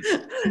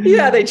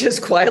 Yeah, they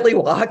just quietly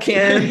walk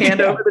in,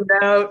 hand over the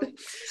note,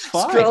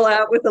 stroll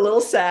out with a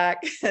little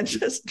sack, and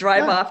just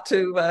drive off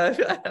to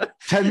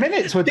 10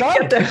 minutes. We're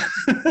done.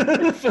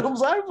 The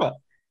film's over.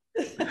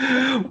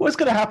 What's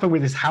going to happen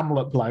with this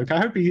Hamlet bloke? I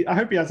hope he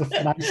has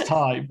a nice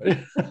time.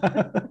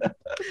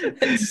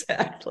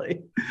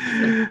 Exactly.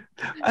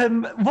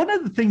 One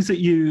of the things that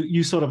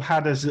you sort of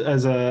had as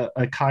a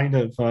kind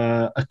of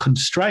a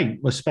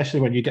constraint, especially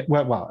when you get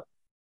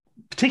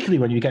particularly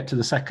when you get to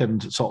the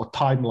second sort of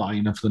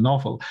timeline of the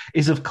novel,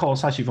 is, of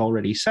course, as you've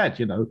already said,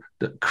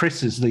 that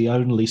Chris is the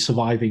only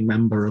surviving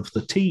member of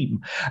the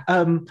team.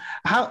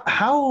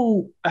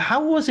 How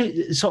was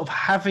it sort of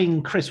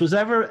having Chris? Was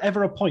there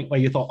ever a point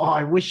where you thought, "Oh,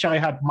 I wish I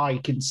had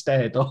Mike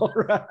instead,"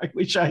 or "I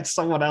wish I had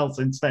someone else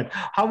instead"?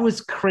 How was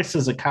Chris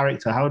as a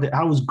character?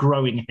 How was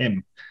growing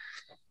him?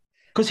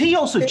 Because he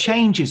also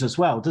changes as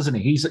well, doesn't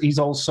he? He's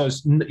also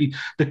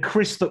the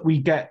Chris that we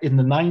get in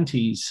the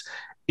 90s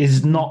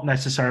is not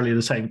necessarily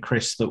the same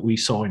Chris that we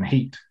saw in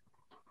Heat.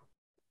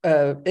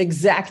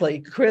 Exactly.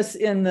 Chris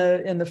in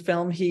the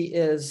film, he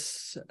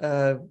is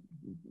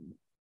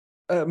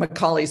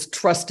Macaulay's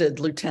trusted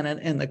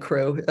lieutenant in the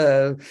crew,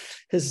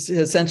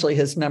 essentially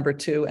his number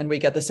two, and we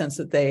get the sense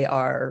that they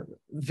are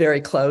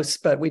very close,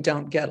 but we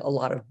don't get a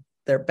lot of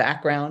their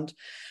background.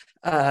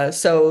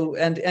 So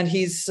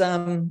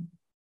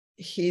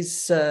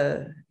he's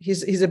a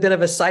bit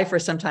of a cipher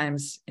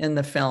sometimes in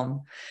the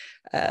film.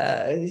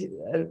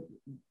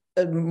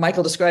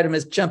 Michael described him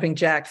as Jumping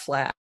Jack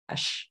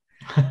Flash.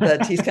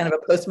 That he's kind of a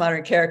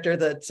postmodern character,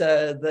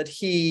 that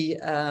he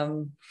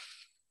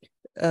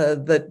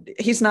that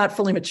he's not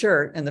fully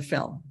mature in the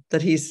film,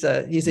 that he's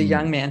a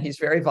young man. He's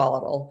very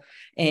volatile,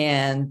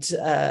 and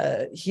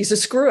he's a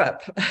screw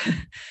up.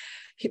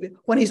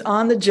 When he's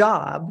on the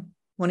job,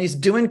 when he's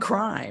doing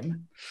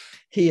crime,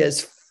 he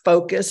is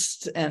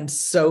focused and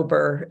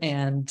sober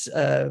and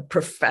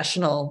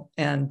professional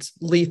and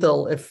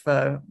lethal if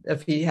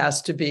he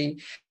has to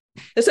be.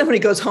 It's then when he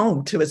goes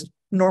home to his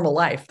normal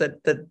life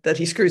that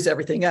he screws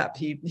everything up.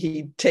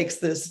 He takes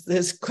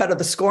his cut of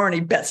the score and he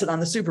bets it on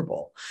the Super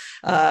Bowl.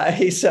 He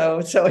has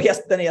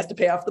to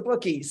pay off the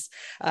bookies.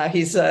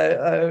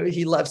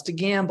 He loves to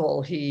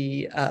gamble.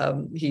 He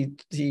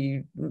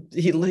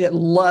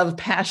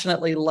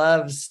passionately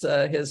loves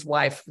his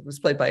wife, who was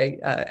played by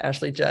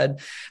Ashley Judd,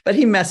 but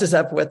he messes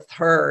up with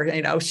her.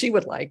 She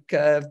would like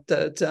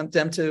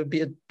them to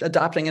be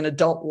adopting an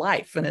adult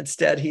life, and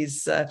instead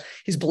he's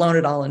blown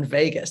it all in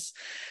Vegas.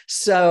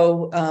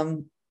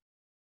 So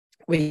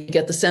we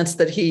get the sense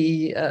that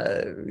he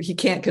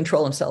can't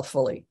control himself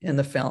fully in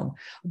the film.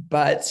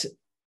 But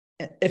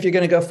if you're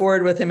going to go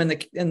forward with him in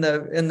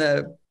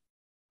the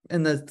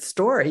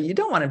story, you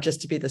don't want him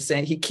just to be the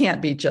same. He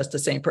can't be just the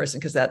same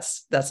person, because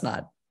that's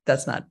not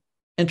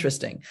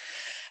interesting.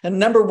 And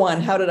number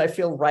one, how did I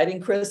feel writing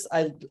Chris?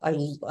 I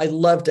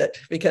loved it,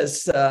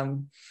 because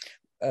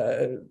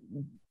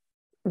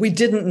we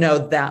didn't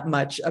know that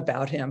much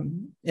about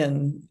him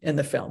in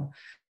the film.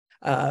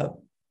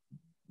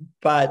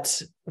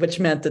 But which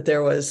meant that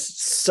there was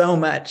so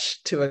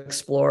much to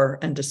explore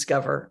and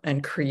discover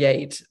and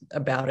create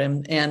about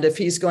him. And if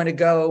he's going to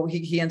go,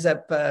 he ends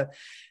up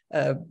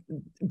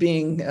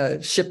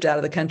being shipped out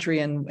of the country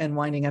and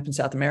winding up in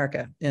South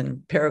America,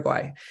 in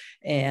Paraguay,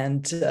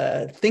 and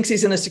thinks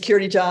he's in a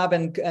security job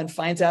and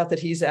finds out that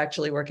he's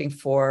actually working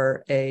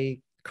for a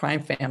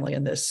crime family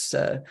in this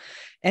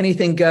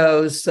anything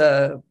goes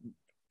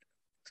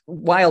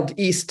wild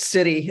East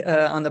city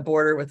on the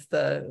border with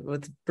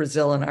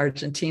Brazil and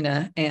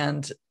Argentina,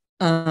 and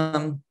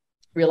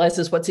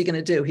realizes, what's he going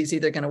to do? He's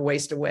either going to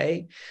waste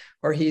away,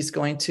 or he's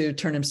going to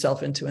turn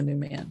himself into a new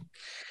man.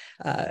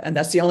 And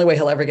that's the only way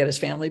he'll ever get his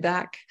family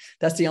back.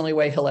 That's the only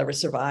way he'll ever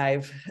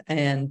survive.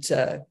 And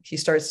he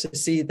starts to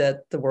see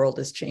that the world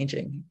is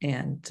changing,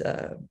 and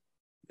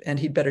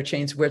he'd better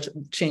change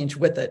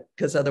with it,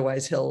 because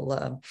otherwise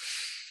he'll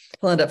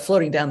end up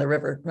floating down the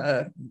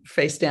river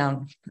face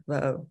down.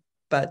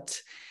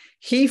 But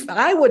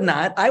I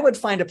would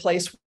find a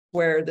place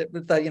where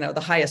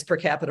the highest per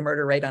capita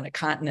murder rate on a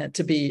continent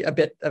to be a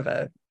bit of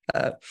a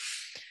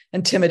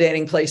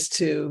intimidating place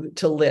to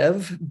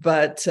live.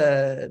 But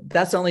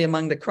that's only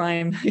among the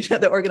crime,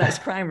 the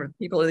organized crime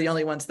people are the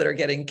only ones that are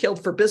getting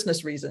killed for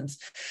business reasons.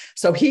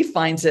 So he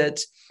finds it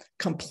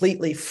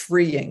completely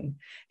freeing,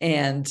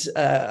 and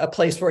a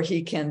place where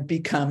he can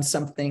become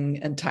something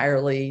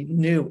entirely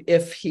new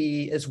if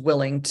he is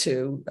willing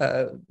to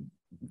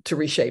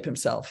reshape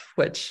himself,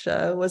 which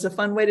was a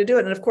fun way to do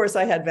it. And of course,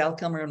 I had Val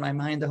Kilmer in my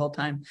mind the whole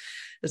time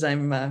as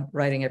I'm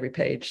writing every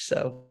page.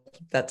 So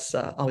that's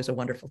always a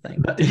wonderful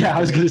thing. Yeah, I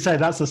was going to say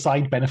that's a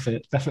side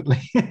benefit, definitely.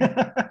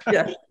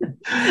 Yeah.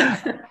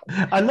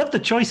 I love the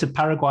choice of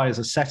Paraguay as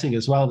a setting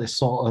as well. This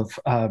sort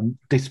of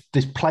this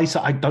place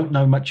that I don't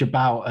know much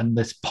about, and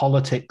this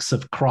politics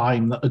of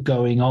crime that are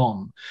going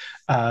on,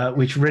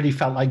 which really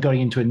felt like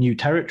going into a new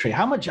territory.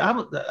 How much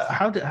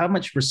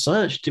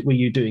research were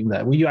you doing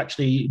there?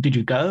 Did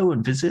you go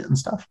and visit and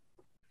stuff?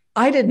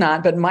 I did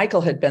not, but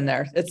Michael had been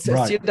there. It's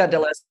right. Ciudad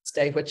del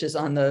Este, which is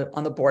on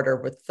the border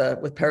with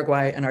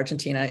Paraguay and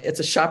Argentina. It's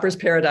a shopper's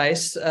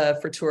paradise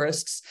for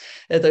tourists.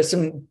 There's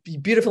some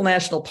beautiful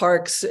national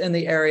parks in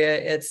the area.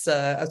 It's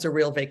a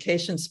real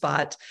vacation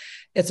spot.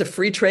 It's a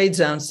free trade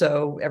zone,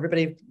 so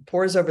everybody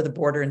pours over the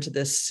border into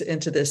this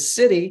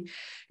city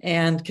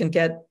and can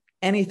get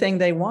anything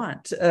they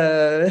want,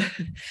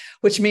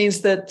 which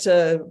means that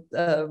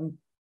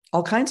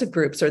all kinds of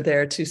groups are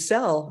there to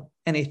sell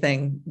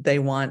anything they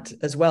want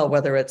as well,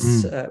 whether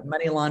it's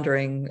money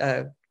laundering,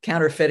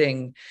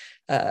 counterfeiting,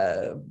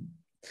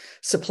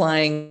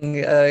 supplying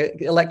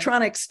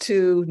electronics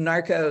to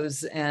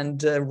narcos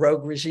and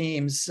rogue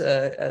regimes,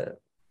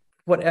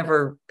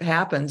 whatever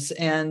happens.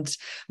 And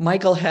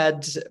Michael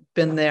had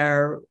been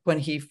there when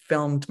he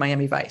filmed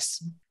Miami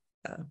Vice,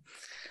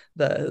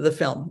 the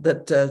film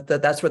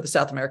that's where the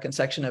South American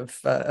section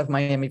of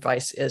Miami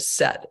Vice is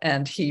set,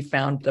 and he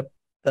found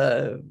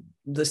the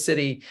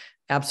city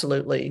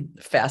absolutely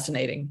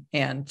fascinating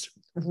and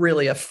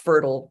really a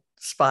fertile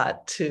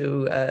spot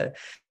to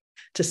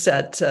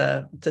set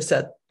the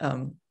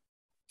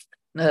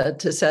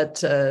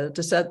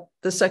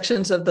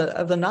sections of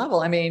the novel.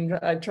 I mean,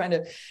 I'm trying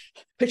to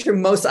picture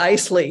Mos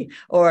Eisley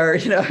or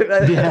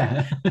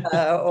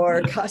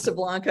or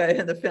Casablanca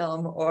in the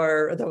film,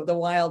 or the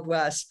Wild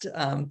West,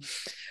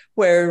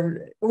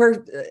 where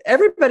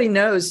everybody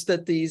knows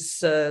that the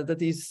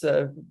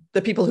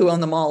people who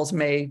own the malls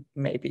may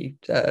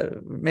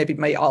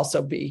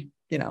also be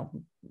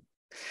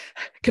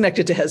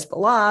connected to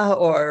Hezbollah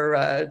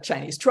or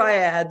Chinese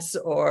triads,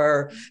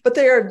 but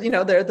they are,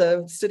 they're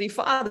the city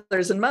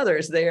fathers and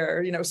mothers. They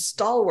are,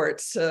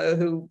 stalwarts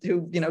who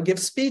give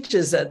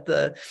speeches at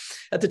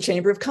the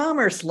Chamber of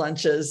Commerce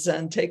lunches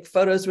and take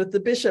photos with the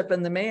bishop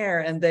and the mayor.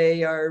 And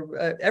they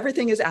are,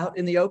 everything is out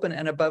in the open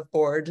and above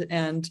board.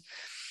 And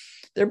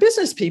they're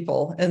business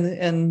people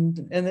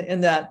in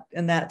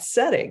that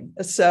setting.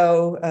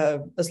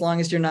 So as long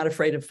as you're not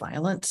afraid of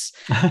violence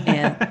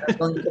and as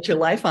long as you put your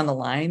life on the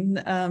line,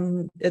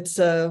 it's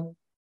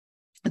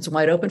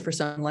wide open for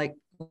someone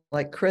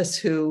like Chris,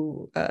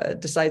 who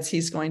decides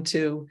he's going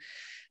to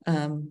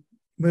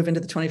move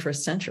into the 21st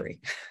century.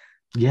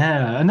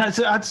 Yeah, and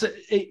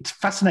it's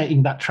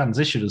fascinating, that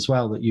transition as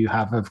well that you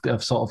have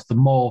of sort of the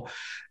more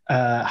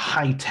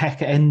high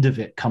tech end of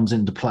it comes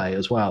into play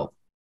as well.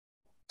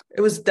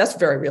 That's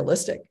very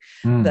realistic.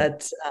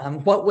 That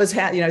what was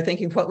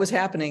thinking what was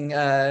happening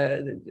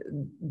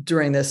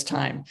during this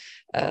time.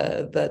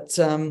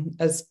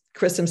 As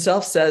Chris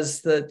himself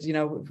says, that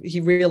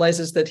he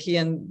realizes that he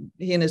and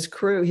Neil's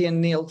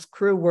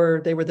crew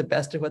were the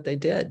best at what they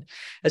did.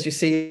 As you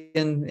see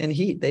in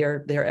Heat, they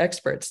are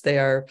experts. They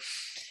are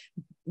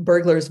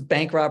burglars,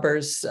 bank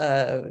robbers,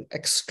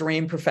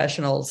 extreme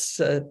professionals,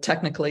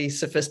 technically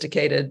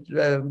sophisticated,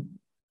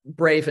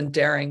 brave and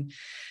daring.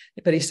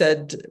 But he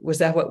said, was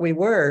that what we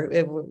were?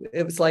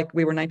 It was like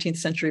we were 19th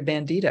century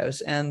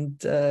banditos, and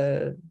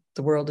the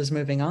world is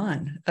moving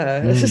on.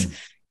 The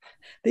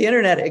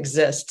internet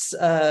exists.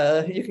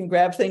 You can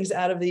grab things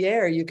out of the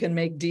air. You can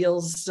make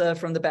deals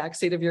from the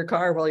backseat of your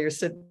car while you're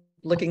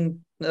looking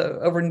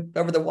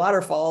over the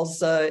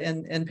waterfalls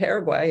in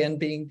Paraguay and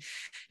doing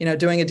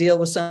a deal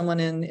with someone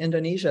in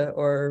Indonesia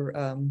or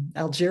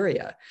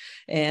Algeria.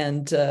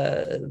 And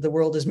the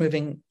world is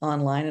moving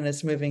online, and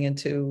it's moving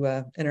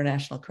into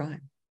international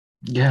crime.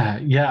 Yeah.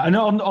 And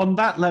on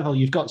that level,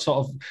 you've got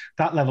sort of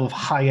that level of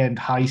high-end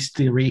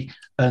heistery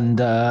and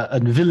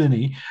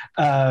villainy,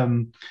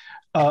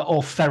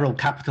 or feral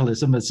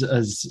capitalism, as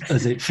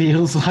it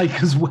feels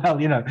like as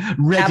well.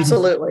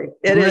 Absolutely,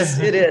 it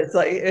is.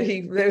 Like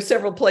there's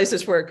several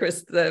places where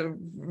Chris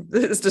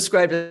is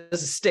described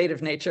as a state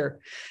of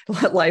nature.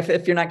 Life,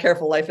 if you're not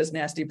careful, life is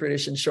nasty,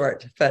 brutish, and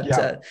short. But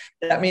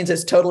that means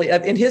it's totally,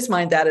 in his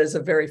mind, that is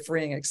a very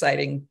freeing,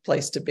 exciting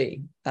place to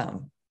be.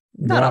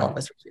 Not all of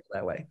us feel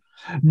that way.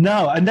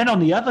 No, and then on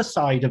the other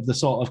side of the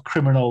sort of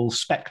criminal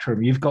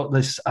spectrum, you've got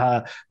this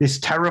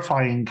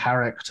terrifying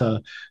character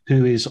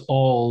who is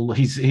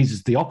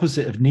he's the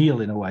opposite of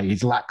Neil in a way. He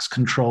lacks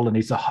control and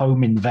he's a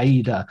home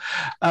invader.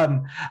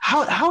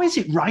 How is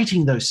it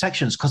writing those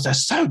sections? Because they're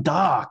so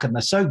dark and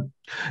they're so,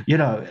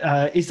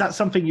 is that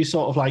something you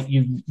sort of like,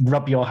 you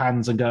rub your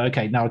hands and go,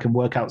 okay, now I can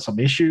work out some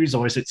issues,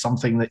 or is it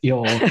something that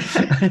you're,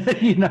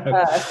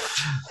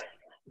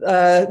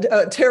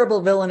 a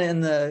terrible villain in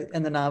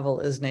the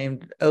novel is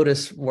named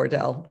Otis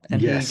Wardell,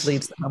 and he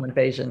leads the home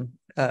invasion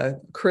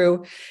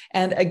crew.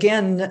 And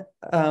again,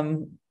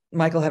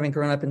 Michael, having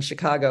grown up in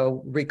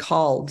Chicago,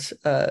 recalled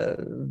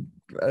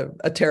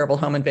a terrible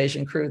home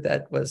invasion crew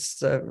that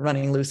was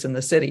running loose in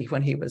the city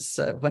when he was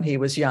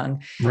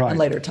young, and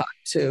later talked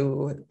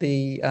to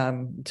the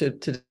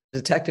to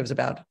detectives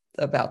about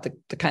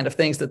the kind of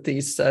things that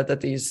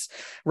these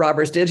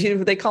robbers did.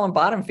 They call them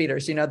bottom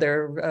feeders.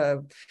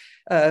 They're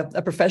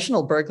a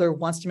professional burglar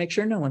wants to make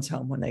sure no one's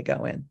home when they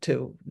go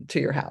into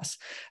your house.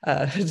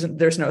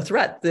 There's no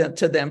threat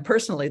to them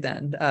personally.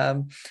 Then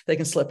they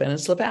can slip in and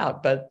slip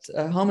out. But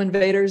home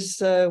invaders,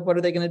 what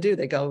are they going to do?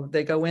 They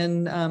go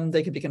in.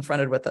 They could be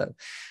confronted with a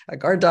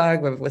guard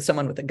dog, with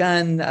someone with a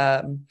gun.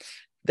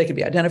 They could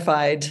be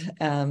identified.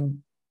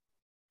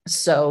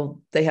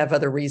 So they have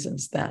other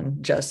reasons than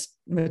just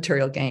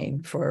material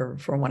gain for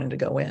wanting to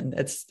go in.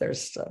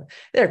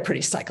 They're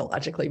pretty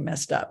psychologically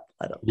messed up.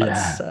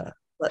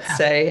 Let's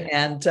say,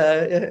 and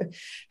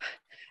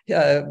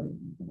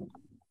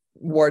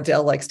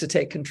Wardell likes to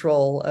take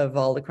control of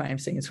all the crime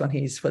scenes when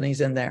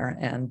he's in there,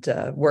 and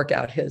work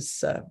out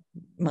his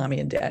mommy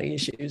and daddy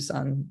issues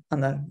on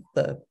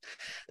the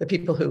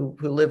people who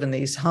live in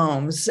these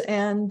homes,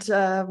 and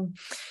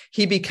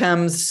he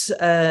becomes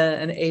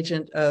an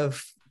agent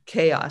of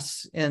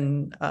chaos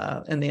in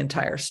the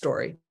entire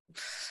story.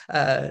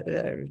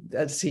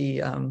 As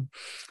he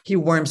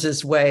worms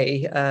his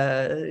way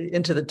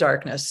into the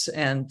darkness,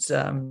 and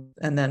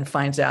then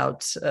finds out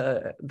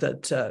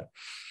that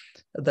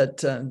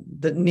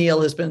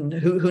Neil has been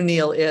who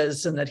Neil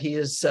is, and that he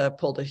has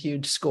pulled a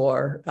huge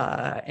score,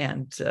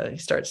 and he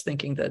starts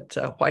thinking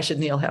that why should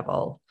Neil have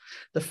all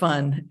the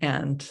fun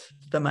and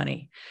the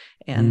money,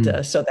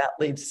 and so that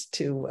leads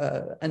to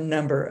a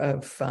number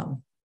of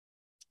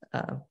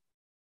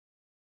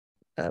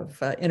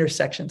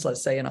intersections,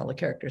 let's say, in all the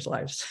characters'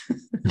 lives.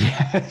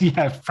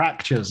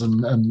 Fractures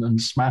and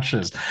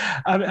smashes.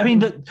 I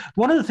mean,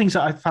 one of the things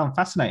that I found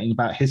fascinating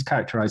about his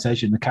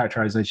characterization, the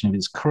characterization of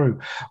his crew,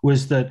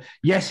 was that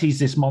yes, he's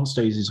this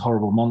monster, he's this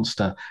horrible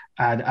monster,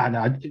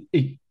 and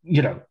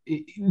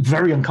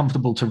very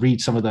uncomfortable to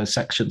read some of those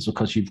sections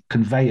because you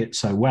convey it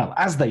so well,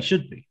 as they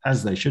should be.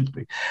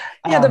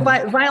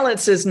 The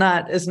violence is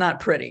not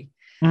pretty.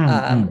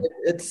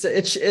 It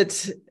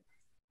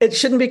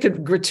shouldn't be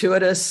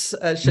gratuitous.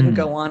 It shouldn't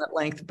go on at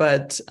length,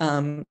 but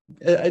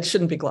it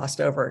shouldn't be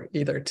glossed over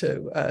either.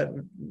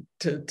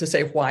 To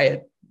say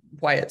why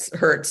it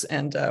hurts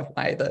and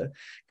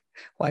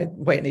why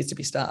it needs to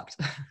be stopped.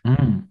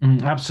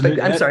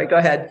 Absolutely. But I'm sorry. Go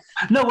ahead.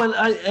 No, well,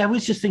 I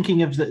was just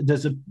thinking of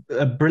there's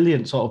a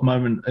brilliant sort of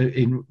moment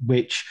in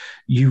which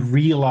you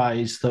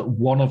realize that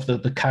one of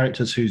the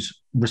characters who's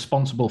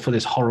responsible for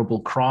this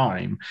horrible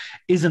crime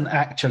isn't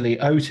actually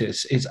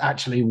Otis. It's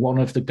actually one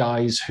of the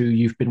guys who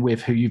you've been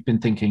with, who you've been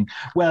thinking,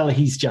 well,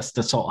 he's just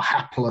a sort of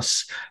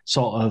hapless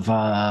sort of,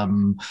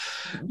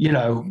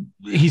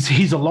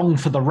 he's along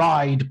for the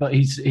ride, but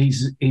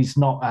he's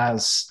not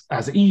as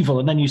evil.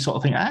 And then you sort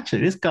of think,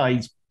 actually, this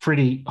guy's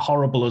pretty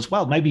horrible as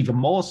well, maybe even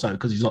more so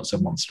because he's not so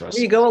monstrous.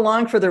 You go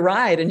along for the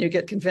ride and you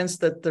get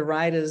convinced that the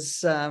ride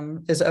is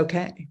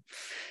okay.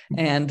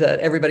 And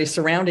everybody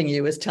surrounding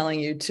you is telling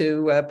you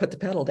to put the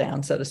pedal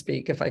down, so to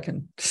speak, if I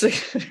can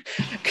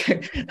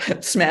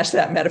smash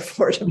that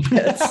metaphor to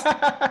bits.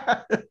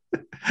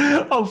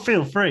 Oh,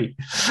 feel free.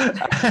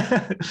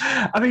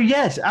 I mean,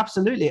 yes,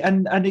 absolutely,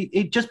 and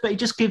it just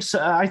gives.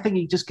 I think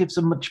it just gives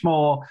a much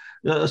more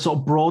sort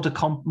of broader,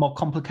 more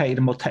complicated,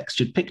 and more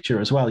textured picture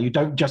as well. You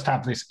don't just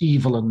have this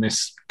evil and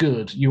this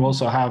good. You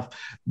also have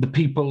the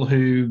people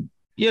who,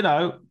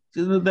 there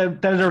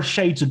are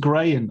shades of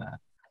grey in there.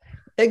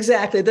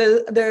 Exactly.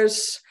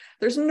 There's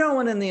no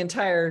one in the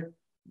entire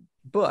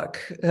book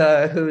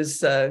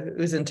who's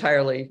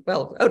entirely,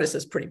 well, Otis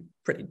is pretty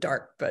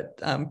dark,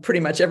 but pretty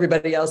much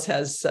everybody else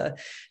has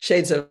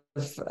shades of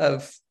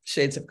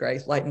gray,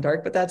 light and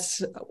dark. But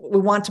we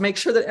want to make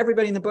sure that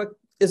everybody in the book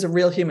is a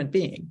real human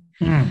being,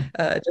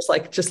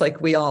 just like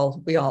we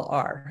all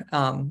are,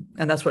 and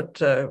that's what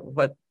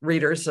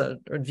readers or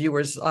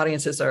viewers,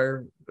 audiences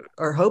are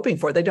hoping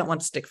for. They don't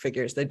want stick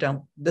figures.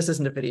 This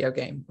isn't a video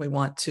game. We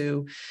want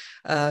to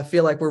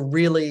feel like we're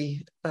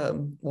really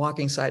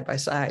walking side by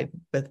side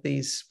with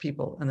these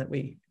people and that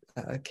we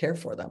care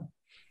for them.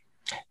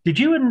 Did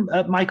you and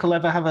Michael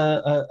ever have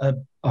a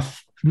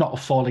not a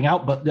falling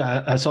out, but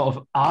a sort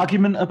of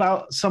argument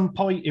about some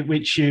point in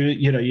which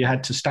you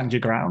had to stand your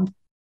ground?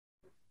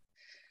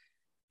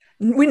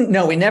 We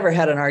never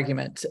had an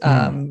argument.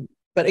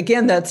 But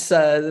again, that's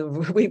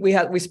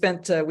we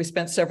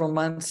spent several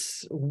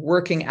months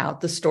working out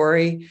the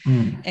story,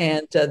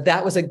 and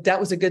that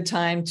was a good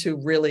time to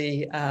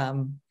really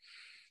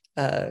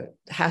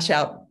hash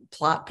out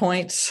plot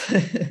points,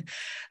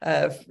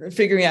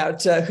 figuring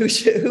out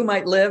who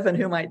might live and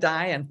who might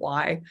die and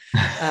why.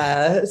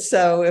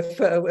 So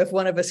if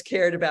one of us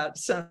cared about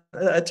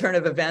a turn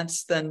of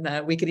events,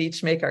 then we could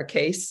each make our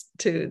case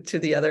to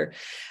the other,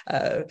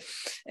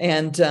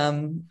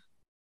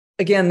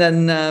 Again,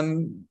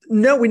 then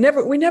no, we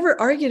never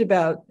argued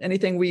about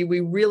anything. We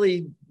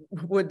really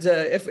would,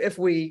 if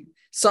we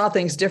saw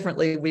things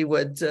differently, we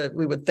would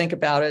think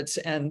about it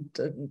and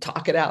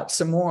talk it out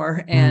some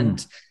more,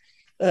 and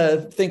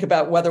think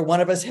about whether one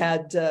of us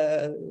had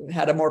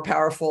a more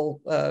powerful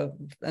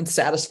and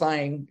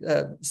satisfying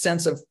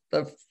sense of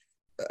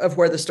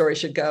where the story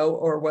should go,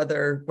 or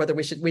whether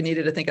we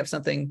needed to think of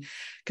something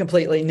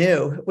completely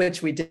new,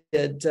 which we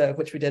did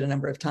a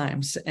number of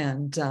times.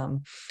 And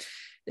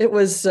it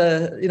was,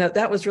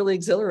 that was really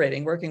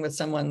exhilarating, working with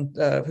someone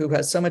who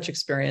has so much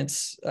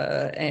experience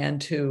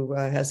and who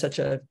has such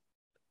a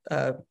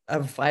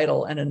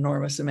vital and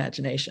enormous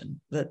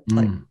imagination that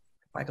like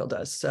Michael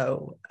does.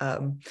 So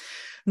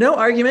no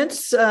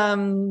arguments, a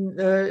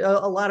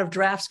lot of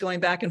drafts going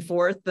back and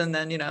forth. And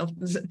then,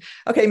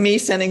 okay, me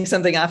sending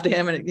something off to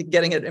him and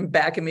getting it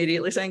back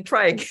immediately saying,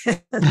 try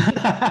again.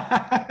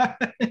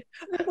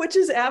 Which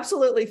is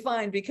absolutely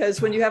fine,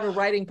 because when you have a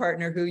writing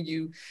partner who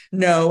you've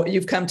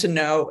come to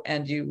know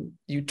and you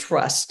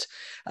trust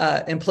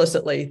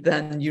implicitly,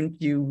 then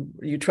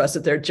you trust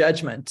that their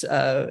judgment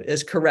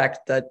is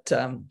correct,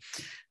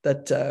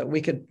 that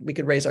we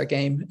could raise our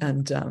game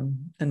and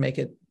make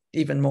it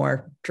even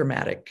more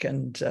dramatic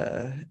and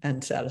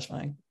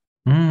satisfying.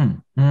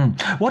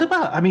 What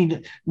about? I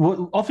mean,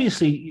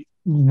 obviously,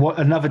 what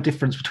another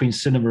difference between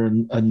cinema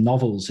and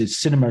novels is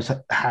cinema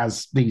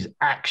has these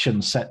action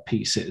set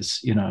pieces,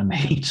 and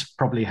Heat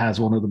probably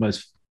has one of the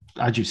most,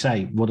 as you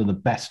say, one of the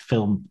best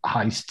film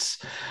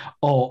heists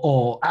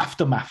or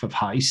aftermath of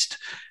heist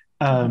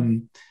ever,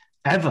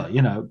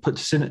 put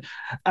to cinema.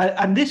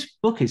 And this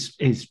book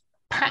is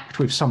packed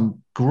with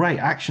some great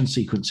action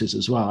sequences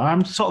as well.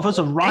 I'm sort of, as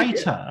a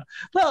writer,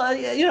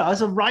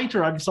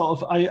 I'm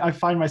sort of, I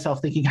find myself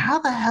thinking, how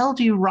the hell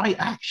do you write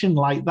action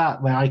like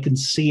that, where I can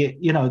see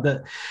it,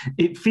 that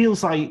it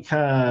feels like,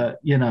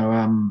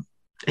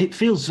 it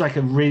feels like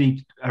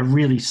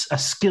a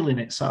skill in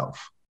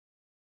itself.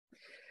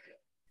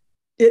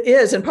 It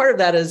is. And part of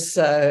that is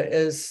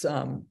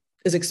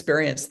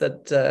experience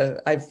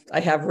that I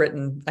had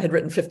written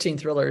 15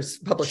 thrillers,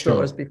 published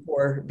thrillers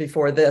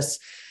before this.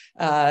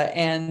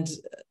 And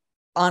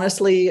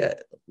honestly,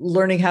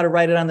 learning how to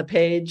write it on the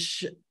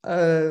page,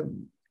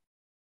 in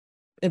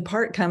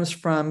part comes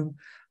from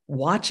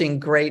watching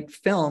great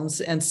films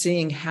and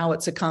seeing how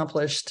it's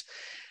accomplished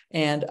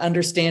and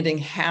understanding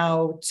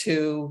how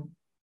to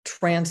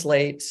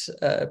translate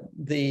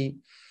the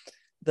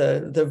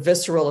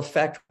visceral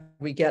effect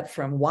we get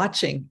from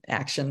watching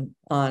action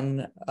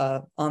on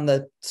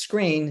the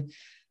screen,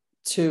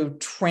 to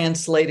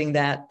translating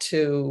that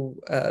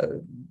to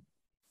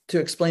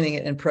explaining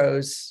it in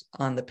prose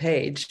on the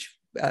page.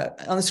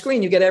 On the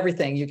screen, you get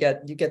everything. You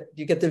get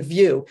the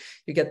view,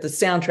 you get the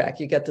soundtrack,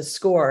 you get the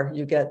score,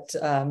 you get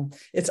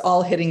it's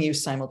all hitting you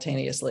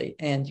simultaneously,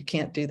 and you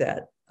can't do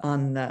that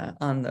on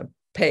the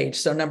page.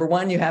 So number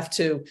one, you have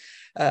to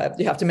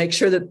make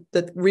sure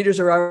that readers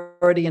are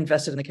already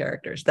invested in the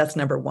characters. That's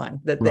number one.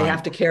 That they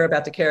have to care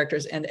about the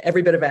characters, and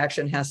every bit of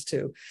action has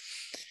to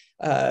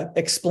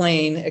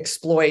explain,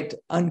 exploit,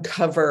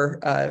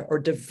 uncover, or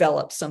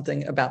develop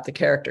something about the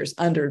characters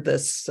under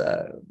this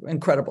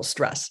incredible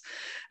stress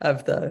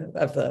of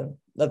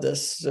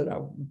this,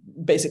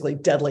 basically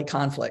deadly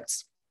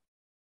conflicts.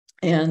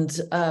 And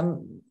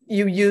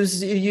you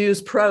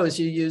use prose,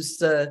 you use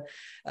the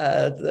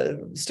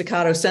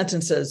staccato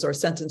sentences or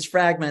sentence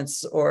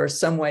fragments, or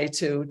some way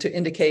to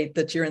indicate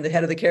that you're in the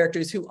head of the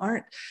characters, who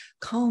aren't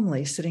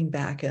calmly sitting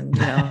back and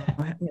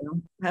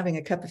having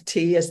a cup of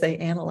tea as they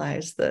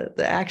analyze the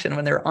action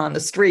when they're on the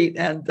street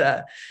and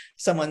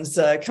someone's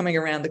coming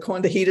around the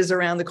corner. The heat is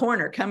around the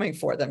corner coming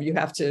for them. You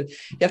have to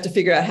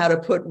figure out how to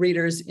put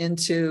readers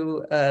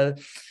into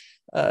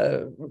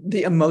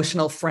the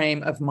emotional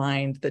frame of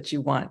mind that you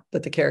want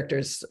that the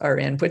characters are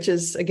in, which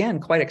is, again,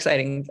 quite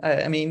exciting.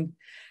 I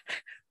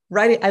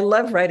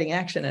love writing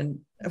action, and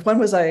when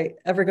was I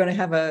ever going to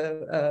have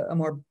a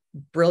more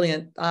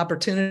brilliant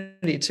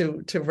opportunity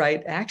to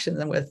write action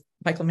than with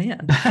Michael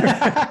Mann?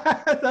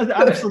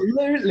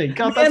 Absolutely.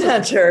 God,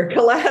 Manhunter,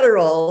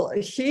 Collateral,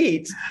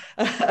 Heat,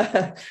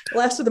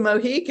 Last of the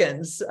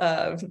Mohicans,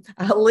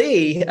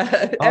 Ali,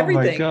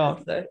 everything. Oh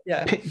my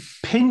God.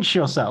 Pinch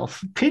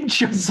yourself.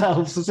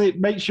 So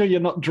make sure you're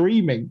not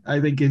dreaming, I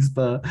think is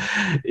the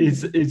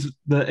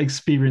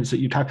experience that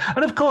you'd have.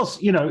 And of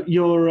course,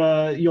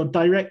 you're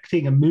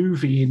directing a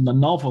movie in the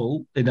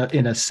novel in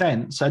a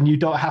sense, and you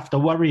don't have to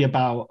worry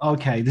about,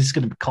 okay, this is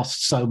going to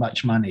cost so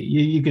much money.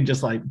 You can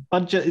just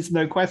budget, it's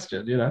no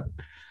question,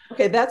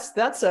 Okay,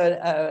 that's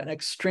an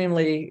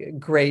extremely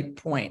great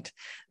point.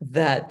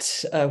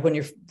 That when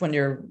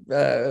you're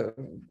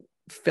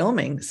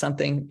filming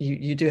something,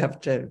 you do have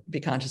to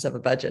be conscious of a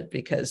budget,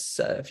 because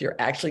if you're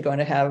actually going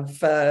to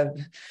have a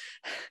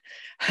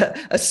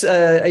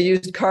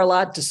used car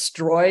lot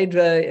destroyed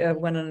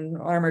when an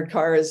armored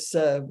car is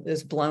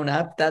blown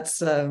up, that's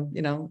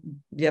you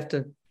have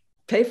to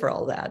pay for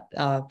all that.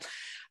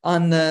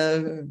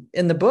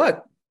 In the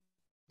book,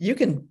 you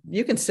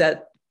can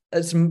set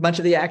as much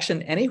of the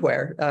action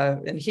anywhere.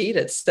 In Heat,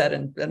 it's set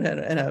in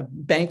a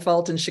bank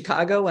vault in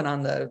Chicago, and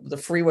on the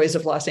freeways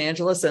of Los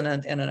Angeles,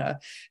 and in an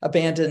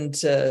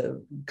abandoned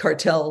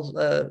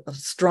cartel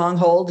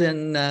stronghold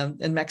in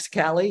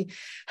Mexicali,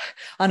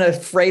 on a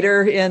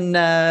freighter in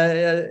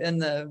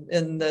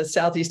the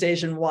Southeast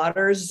Asian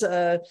waters.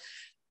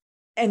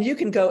 And you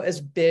can go as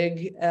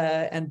big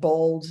and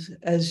bold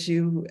as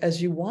you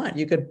want.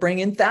 You could bring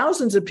in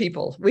thousands of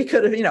people. We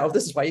could have,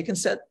 this is why you can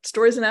set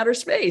stories in outer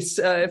space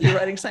if you're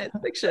writing science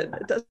fiction.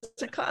 It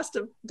doesn't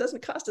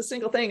cost a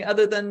single thing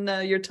other than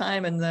your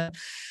time and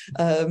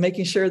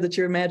making sure that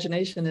your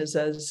imagination is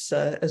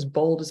as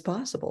bold as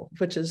possible,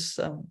 which is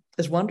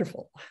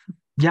wonderful.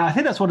 Yeah, I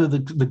think that's one of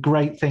the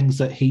great things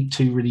that Heat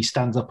 2 really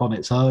stands up on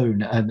its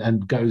own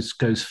and goes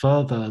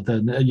further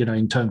than,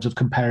 in terms of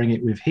comparing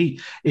it with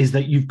Heat, is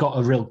that you've got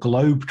a real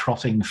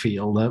globe-trotting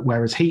feel,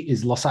 whereas Heat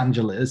is Los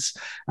Angeles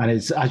and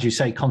is, as you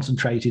say,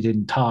 concentrated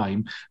in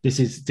time. This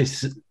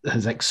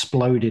has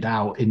exploded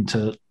out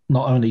into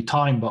not only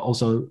time, but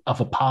also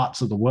other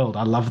parts of the world.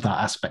 I love that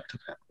aspect of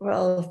it.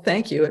 Well,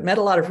 thank you. It met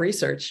a lot of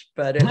research,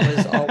 but it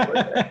was all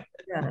worth it.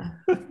 Yeah.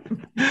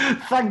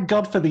 Thank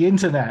God for the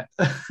internet.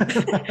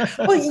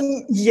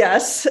 Well,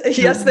 yes,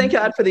 thank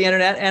God for the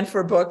internet and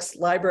for books,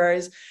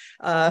 libraries,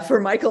 for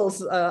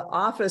Michael's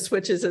office,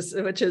 which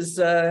is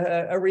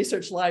a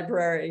research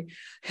library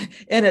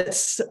in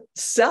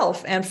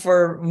itself, and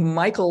for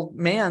Michael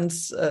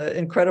Mann's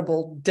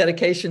incredible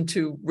dedication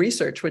to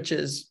research, which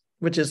is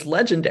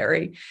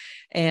legendary.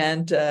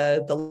 And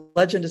the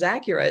legend is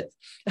accurate.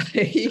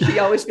 He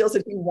always feels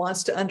that he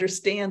wants to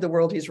understand the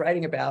world he's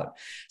writing about,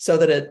 so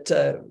that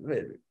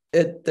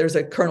there's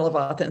a kernel of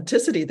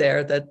authenticity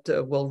there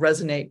that will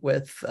resonate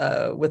with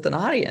an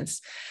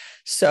audience.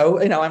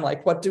 So, I'm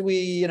like, what do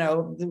we,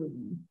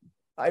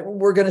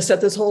 we're going to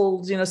set this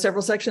whole,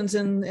 several sections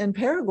in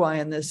Paraguay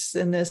in this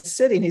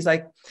city. And he's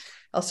like,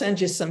 I'll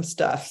send you some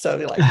stuff. So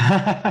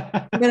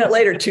a minute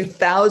later,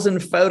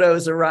 2,000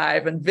 photos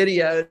arrive and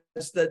videos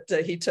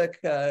that he took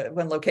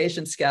when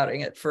location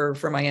scouting it for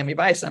Miami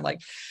Vice. I'm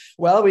like,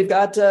 well, we've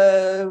got,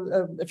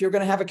 if you're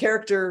going to have a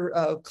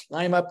character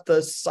climb up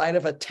the side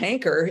of a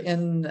tanker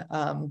in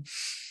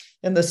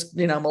this,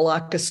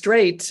 Malacca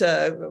Strait,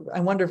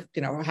 I wonder,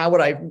 how would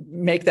I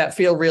make that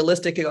feel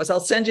realistic? He goes, I'll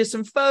send you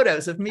some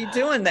photos of me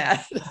doing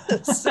that.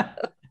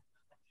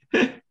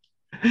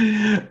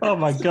 Oh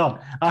my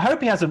God! I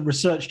hope he hasn't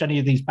researched any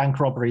of these bank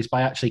robberies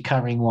by actually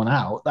carrying one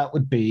out. That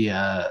would be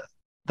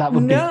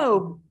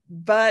no.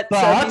 But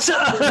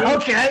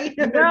okay.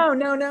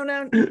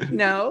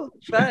 No.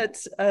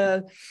 But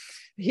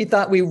he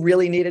thought we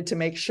really needed to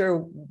make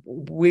sure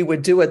we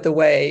would do it the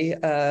way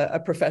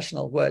a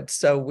professional would.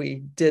 So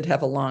we did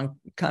have a long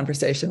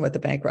conversation with the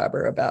bank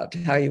robber about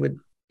how he would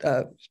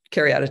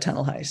carry out a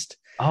tunnel heist.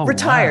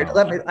 Retired.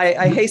 Wow.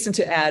 I hasten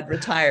to add,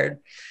 retired.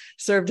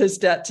 Served his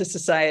debt to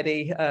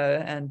society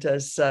and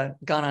has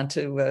gone on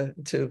to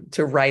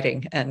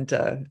writing and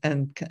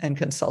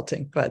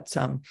consulting. But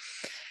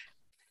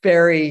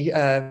very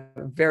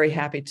very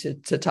happy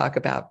to talk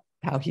about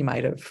how he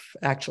might have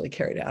actually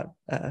carried out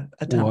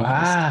a tunnel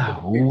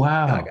heist.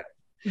 Wow.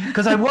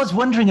 Because I was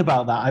wondering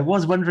about that. I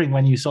was wondering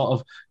when you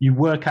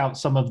work out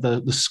some of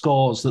the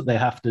scores that they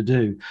have to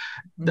do.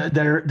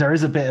 There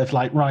is a bit of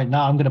like, right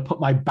now I'm going to put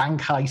my bank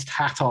heist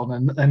hat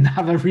on and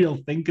have a real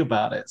think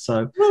about it.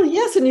 So well,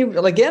 yes, and you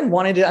again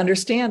wanted to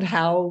understand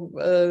how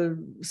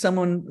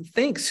someone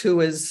thinks who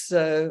is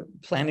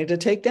planning to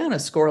take down a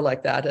score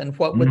like that, and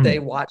what would they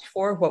watch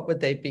for? What would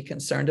they be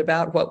concerned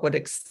about? What would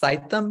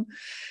excite them?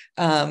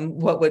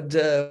 What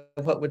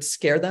would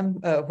scare them?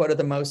 What are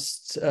the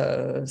most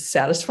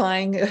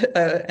satisfying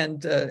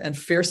and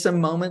fearsome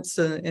moments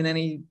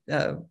in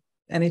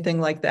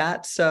anything like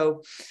that?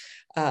 So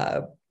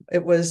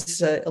it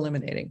was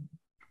illuminating.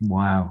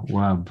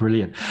 Wow,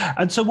 brilliant.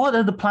 And so, what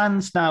are the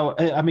plans now?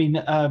 I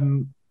mean,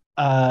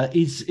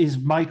 is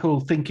Michael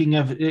thinking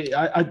of?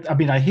 I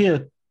mean, I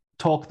hear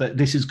talk that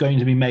this is going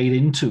to be made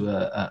into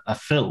a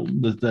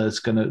film. That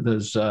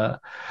there's a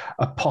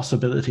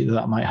possibility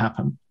that might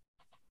happen.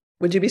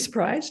 Would you be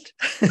surprised?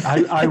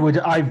 I would.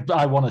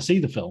 I want to see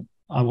the film.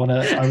 I want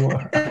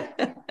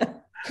to.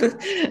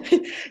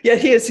 Yeah,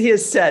 he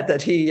has said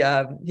that he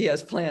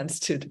has plans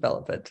to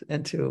develop it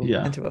into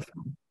a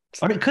film.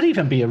 I mean, it could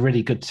even be a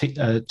really good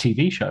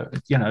TV show.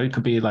 You know, it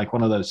could be like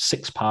one of those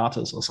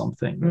 6-parters or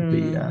something.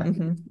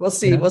 We'll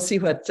see. We'll see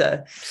what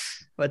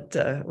he's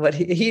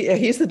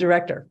the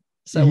director.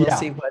 So we'll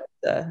see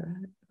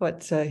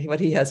what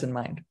he has in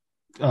mind.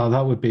 Oh,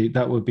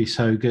 that would be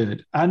so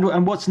good.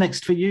 And what's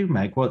next for you,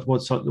 Meg?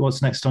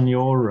 What's next on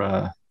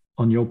your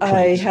plate?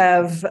 I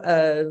have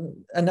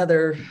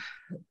another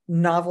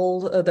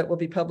novel that will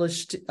be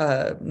published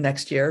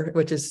next year,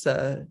 which is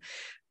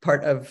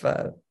part of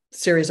a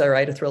series I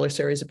write, a thriller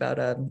series about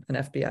an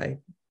FBI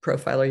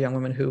profiler, young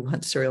woman who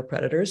hunts serial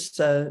predators.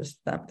 The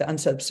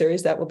Unsub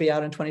series that will be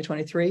out in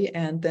 2023,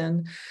 and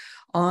then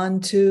on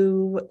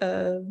to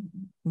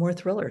more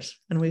thrillers,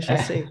 and we shall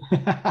see.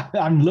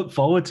 I'm look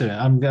forward to it.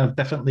 I've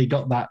definitely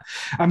got that.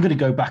 I'm going to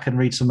go back and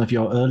read some of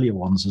your earlier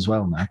ones as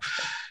well now.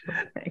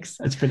 Thanks.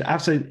 It's been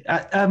absolutely.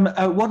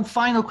 One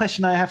final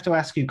question I have to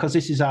ask you, because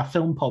this is our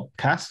film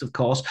podcast, of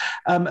course.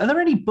 Are there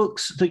any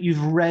books that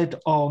you've read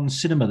on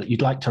cinema that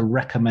you'd like to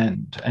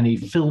recommend? Any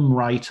film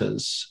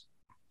writers,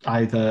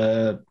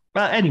 either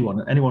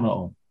anyone at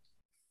all?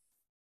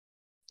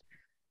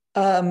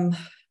 Well,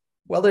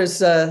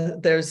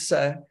 there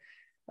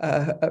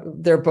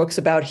are books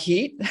about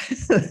heat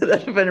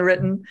that have been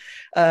written,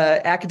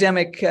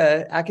 academic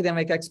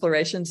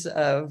explorations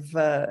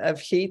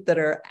of heat that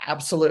are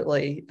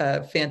absolutely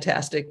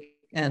fantastic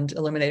and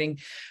illuminating.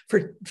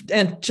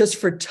 Just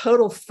for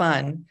total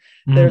fun,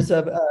 there's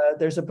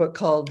a book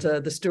called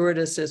 "The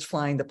Stewardess is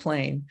Flying the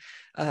Plane"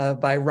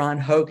 by Ron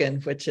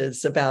Hogan, which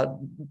is about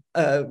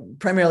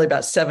primarily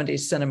about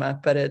 70s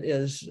cinema, but it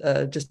is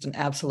just an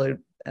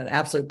absolute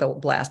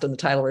blast. And the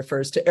title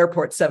refers to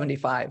Airport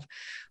 75,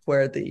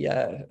 where the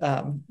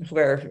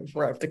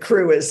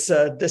crew is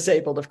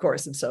disabled, of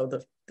course, and so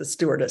the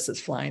stewardess is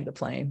flying the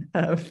plane.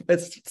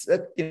 It's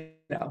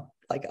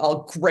like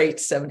all great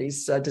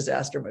 70s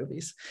disaster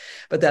movies,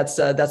 but that's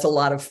a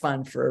lot of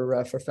fun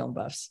for film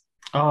buffs.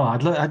 Oh,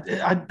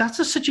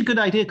 that's such a good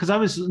idea, because I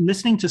was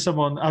listening to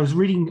someone, I was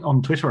reading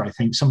on Twitter, I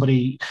think,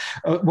 somebody,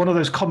 one of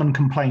those common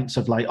complaints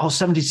of like,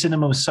 70s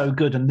cinema was so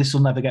good and this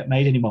will never get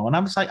made anymore. And I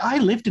was like, I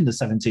lived in the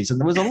 70s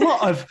and there was a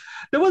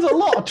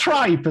lot of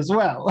tripe as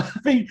well. I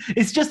mean,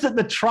 it's just that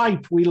the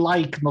tripe we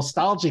like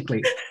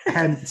nostalgically,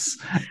 hence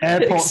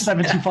Airport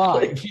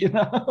 75, you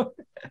know?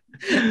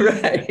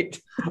 Right.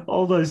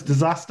 All those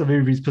disaster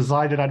movies,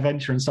 Poseidon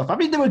Adventure and stuff. I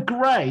mean, they were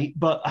great,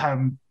 but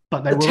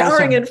they were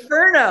Towering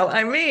Inferno.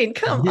 I mean,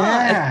 come on.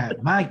 Yeah,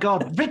 my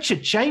God.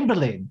 Richard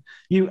Chamberlain,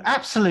 you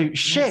absolute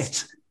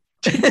shit.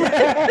 He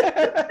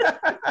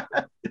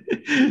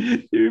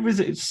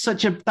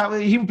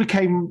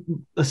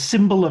became a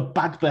symbol of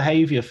bad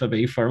behavior for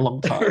me for a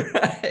long time.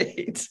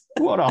 Right.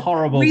 What a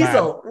horrible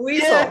Weasel.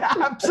 Yeah,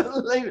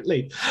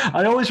 absolutely.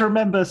 I always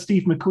remember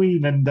Steve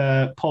McQueen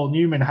and Paul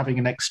Newman having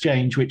an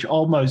exchange, which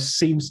almost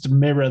seems to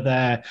mirror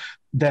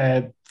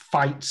their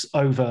fights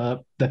over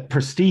the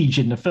prestige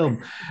in the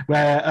film,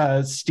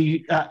 where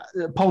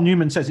Paul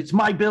Newman says, "It's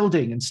my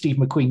building," and Steve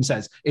McQueen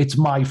says, "It's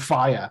my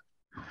fire."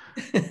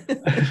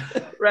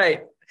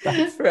 Right.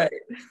 Right.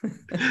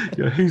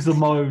 Who's the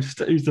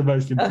most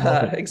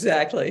important?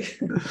 Exactly.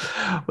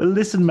 Well,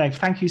 listen, Meg,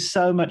 thank you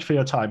so much for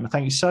your time.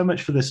 Thank you so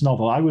much for this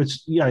novel.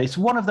 It's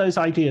one of those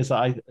ideas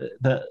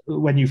that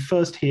when you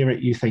first hear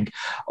it, you think,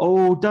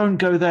 oh, don't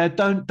go there.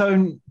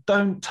 Don't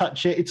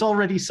touch it. It's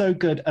already so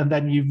good. And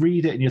then you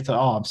read it and you thought,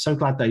 oh, I'm so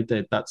glad they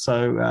did. That's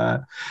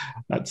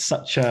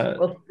such a...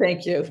 Well,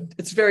 thank you.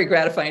 It's very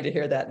gratifying to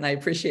hear that. And I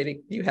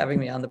appreciate you having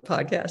me on the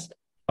podcast.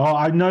 Oh,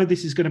 I know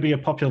this is going to be a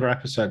popular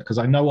episode because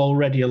I know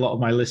already a lot of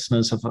my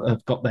listeners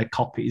have got their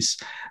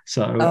copies.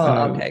 So,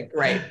 okay,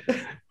 great.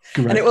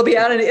 And it will be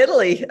out in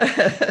Italy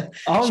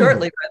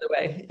shortly, by the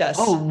way. Yes.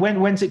 Oh,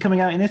 when's it coming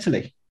out in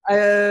Italy?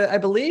 I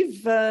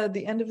believe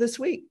the end of this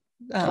week.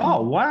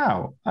 Oh,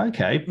 wow.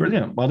 Okay,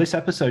 brilliant. Well, this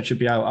episode should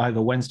be out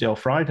either Wednesday or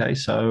Friday.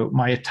 So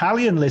my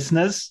Italian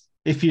listeners,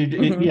 if you,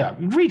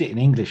 read it in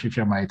English if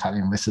you're my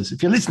Italian listeners.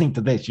 If you're listening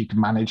to this, you can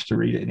manage to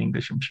read it in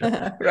English, I'm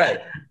sure. Right.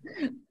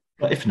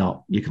 But if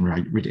not, you can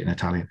read it in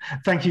Italian.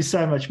 Thank you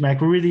so much,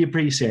 Meg. We really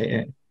appreciate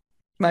it.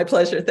 My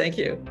pleasure. Thank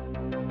you.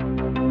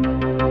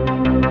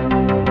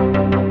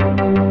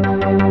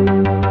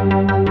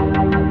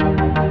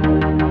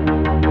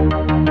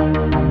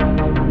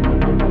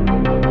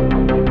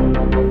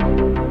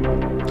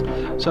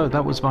 So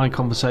that was my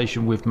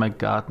conversation with Meg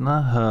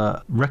Gardiner.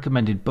 Her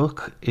recommended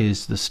book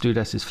is The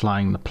Stewardess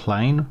Flying the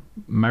Plane,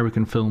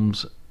 American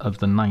Films of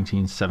the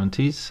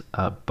 1970s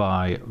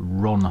by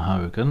Ron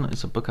Hogan.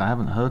 It's a book I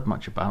haven't heard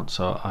much about,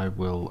 so I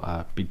will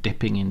be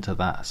dipping into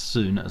that as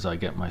soon as I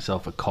get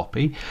myself a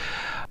copy.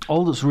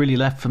 All that's really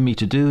left for me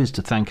to do is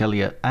to thank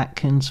Elliot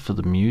Atkins for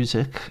the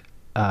music,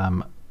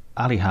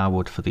 Ali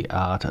Harwood for the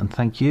art, and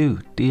thank you,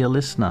 dear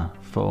listener,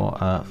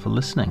 for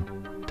listening.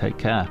 Take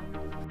care.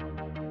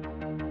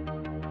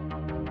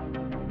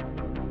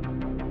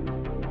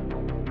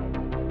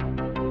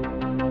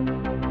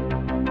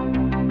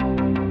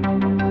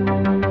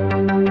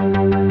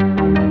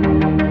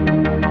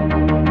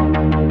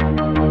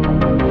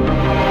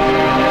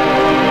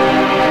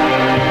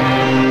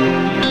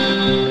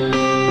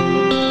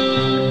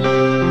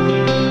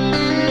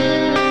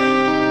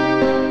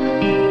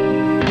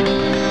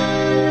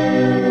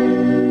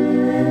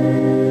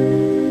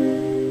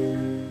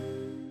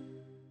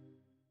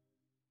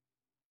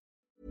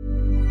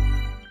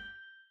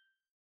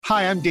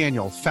 Hi, I'm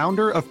Daniel,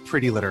 founder of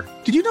Pretty Litter.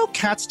 Did you know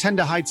cats tend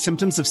to hide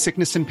symptoms of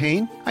sickness and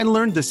pain? I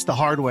learned this the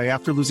hard way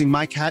after losing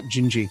my cat,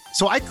 Gingy.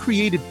 So I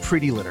created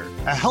Pretty Litter,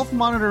 a health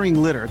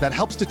monitoring litter that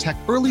helps detect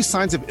early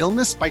signs of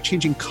illness by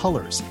changing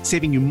colors,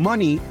 saving you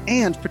money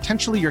and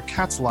potentially your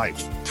cat's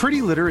life.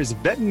 Pretty Litter is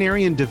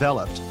veterinarian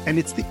developed, and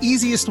it's the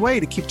easiest way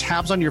to keep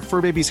tabs on your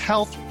fur baby's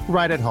health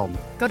right at home.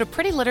 Go to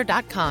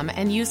prettylitter.com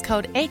and use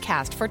code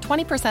ACAST for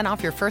 20%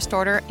 off your first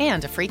order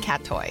and a free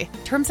cat toy.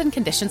 Terms and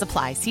conditions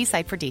apply. See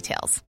site for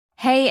details.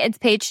 Hey, it's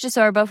Paige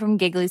DeSorbo from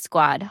Giggly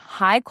Squad.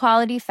 High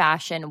quality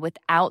fashion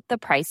without the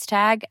price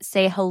tag.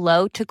 Say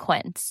hello to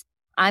Quince.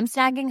 I'm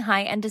snagging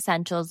high-end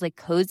essentials like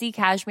cozy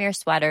cashmere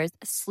sweaters,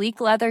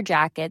 sleek leather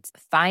jackets,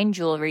 fine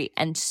jewelry,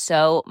 and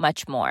so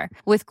much more.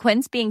 With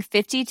Quince being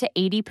 50 to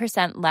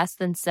 80% less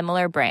than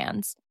similar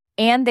brands.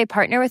 And they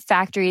partner with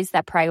factories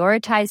that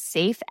prioritize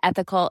safe,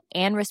 ethical,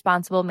 and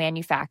responsible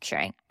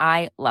manufacturing.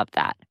 I love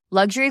that.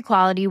 Luxury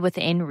quality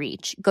within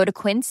reach. Go to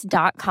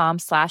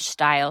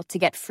quince.com/style to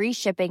get free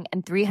shipping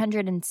and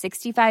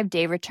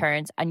 365-day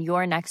returns on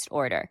your next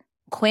order.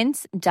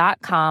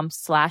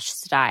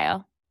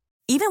 Quince.com/style.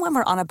 Even when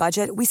we're on a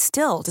budget, we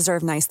still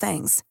deserve nice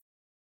things.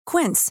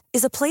 Quince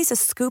is a place to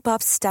scoop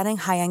up stunning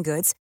high-end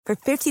goods for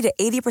 50 to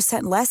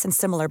 80% less than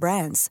similar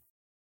brands.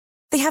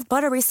 They have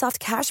buttery soft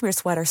cashmere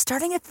sweaters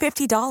starting at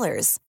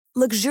 $50,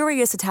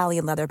 luxurious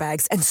Italian leather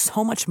bags, and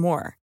so much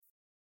more.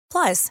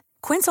 Plus,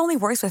 Quince only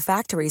works with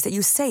factories that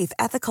use safe,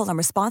 ethical, and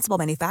responsible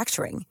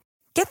manufacturing.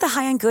 Get the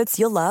high-end goods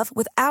you'll love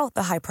without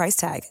the high price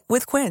tag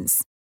with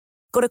Quince.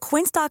 Go to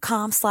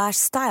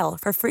quince.com/style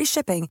for free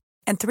shipping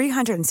and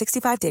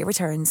 365-day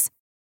returns.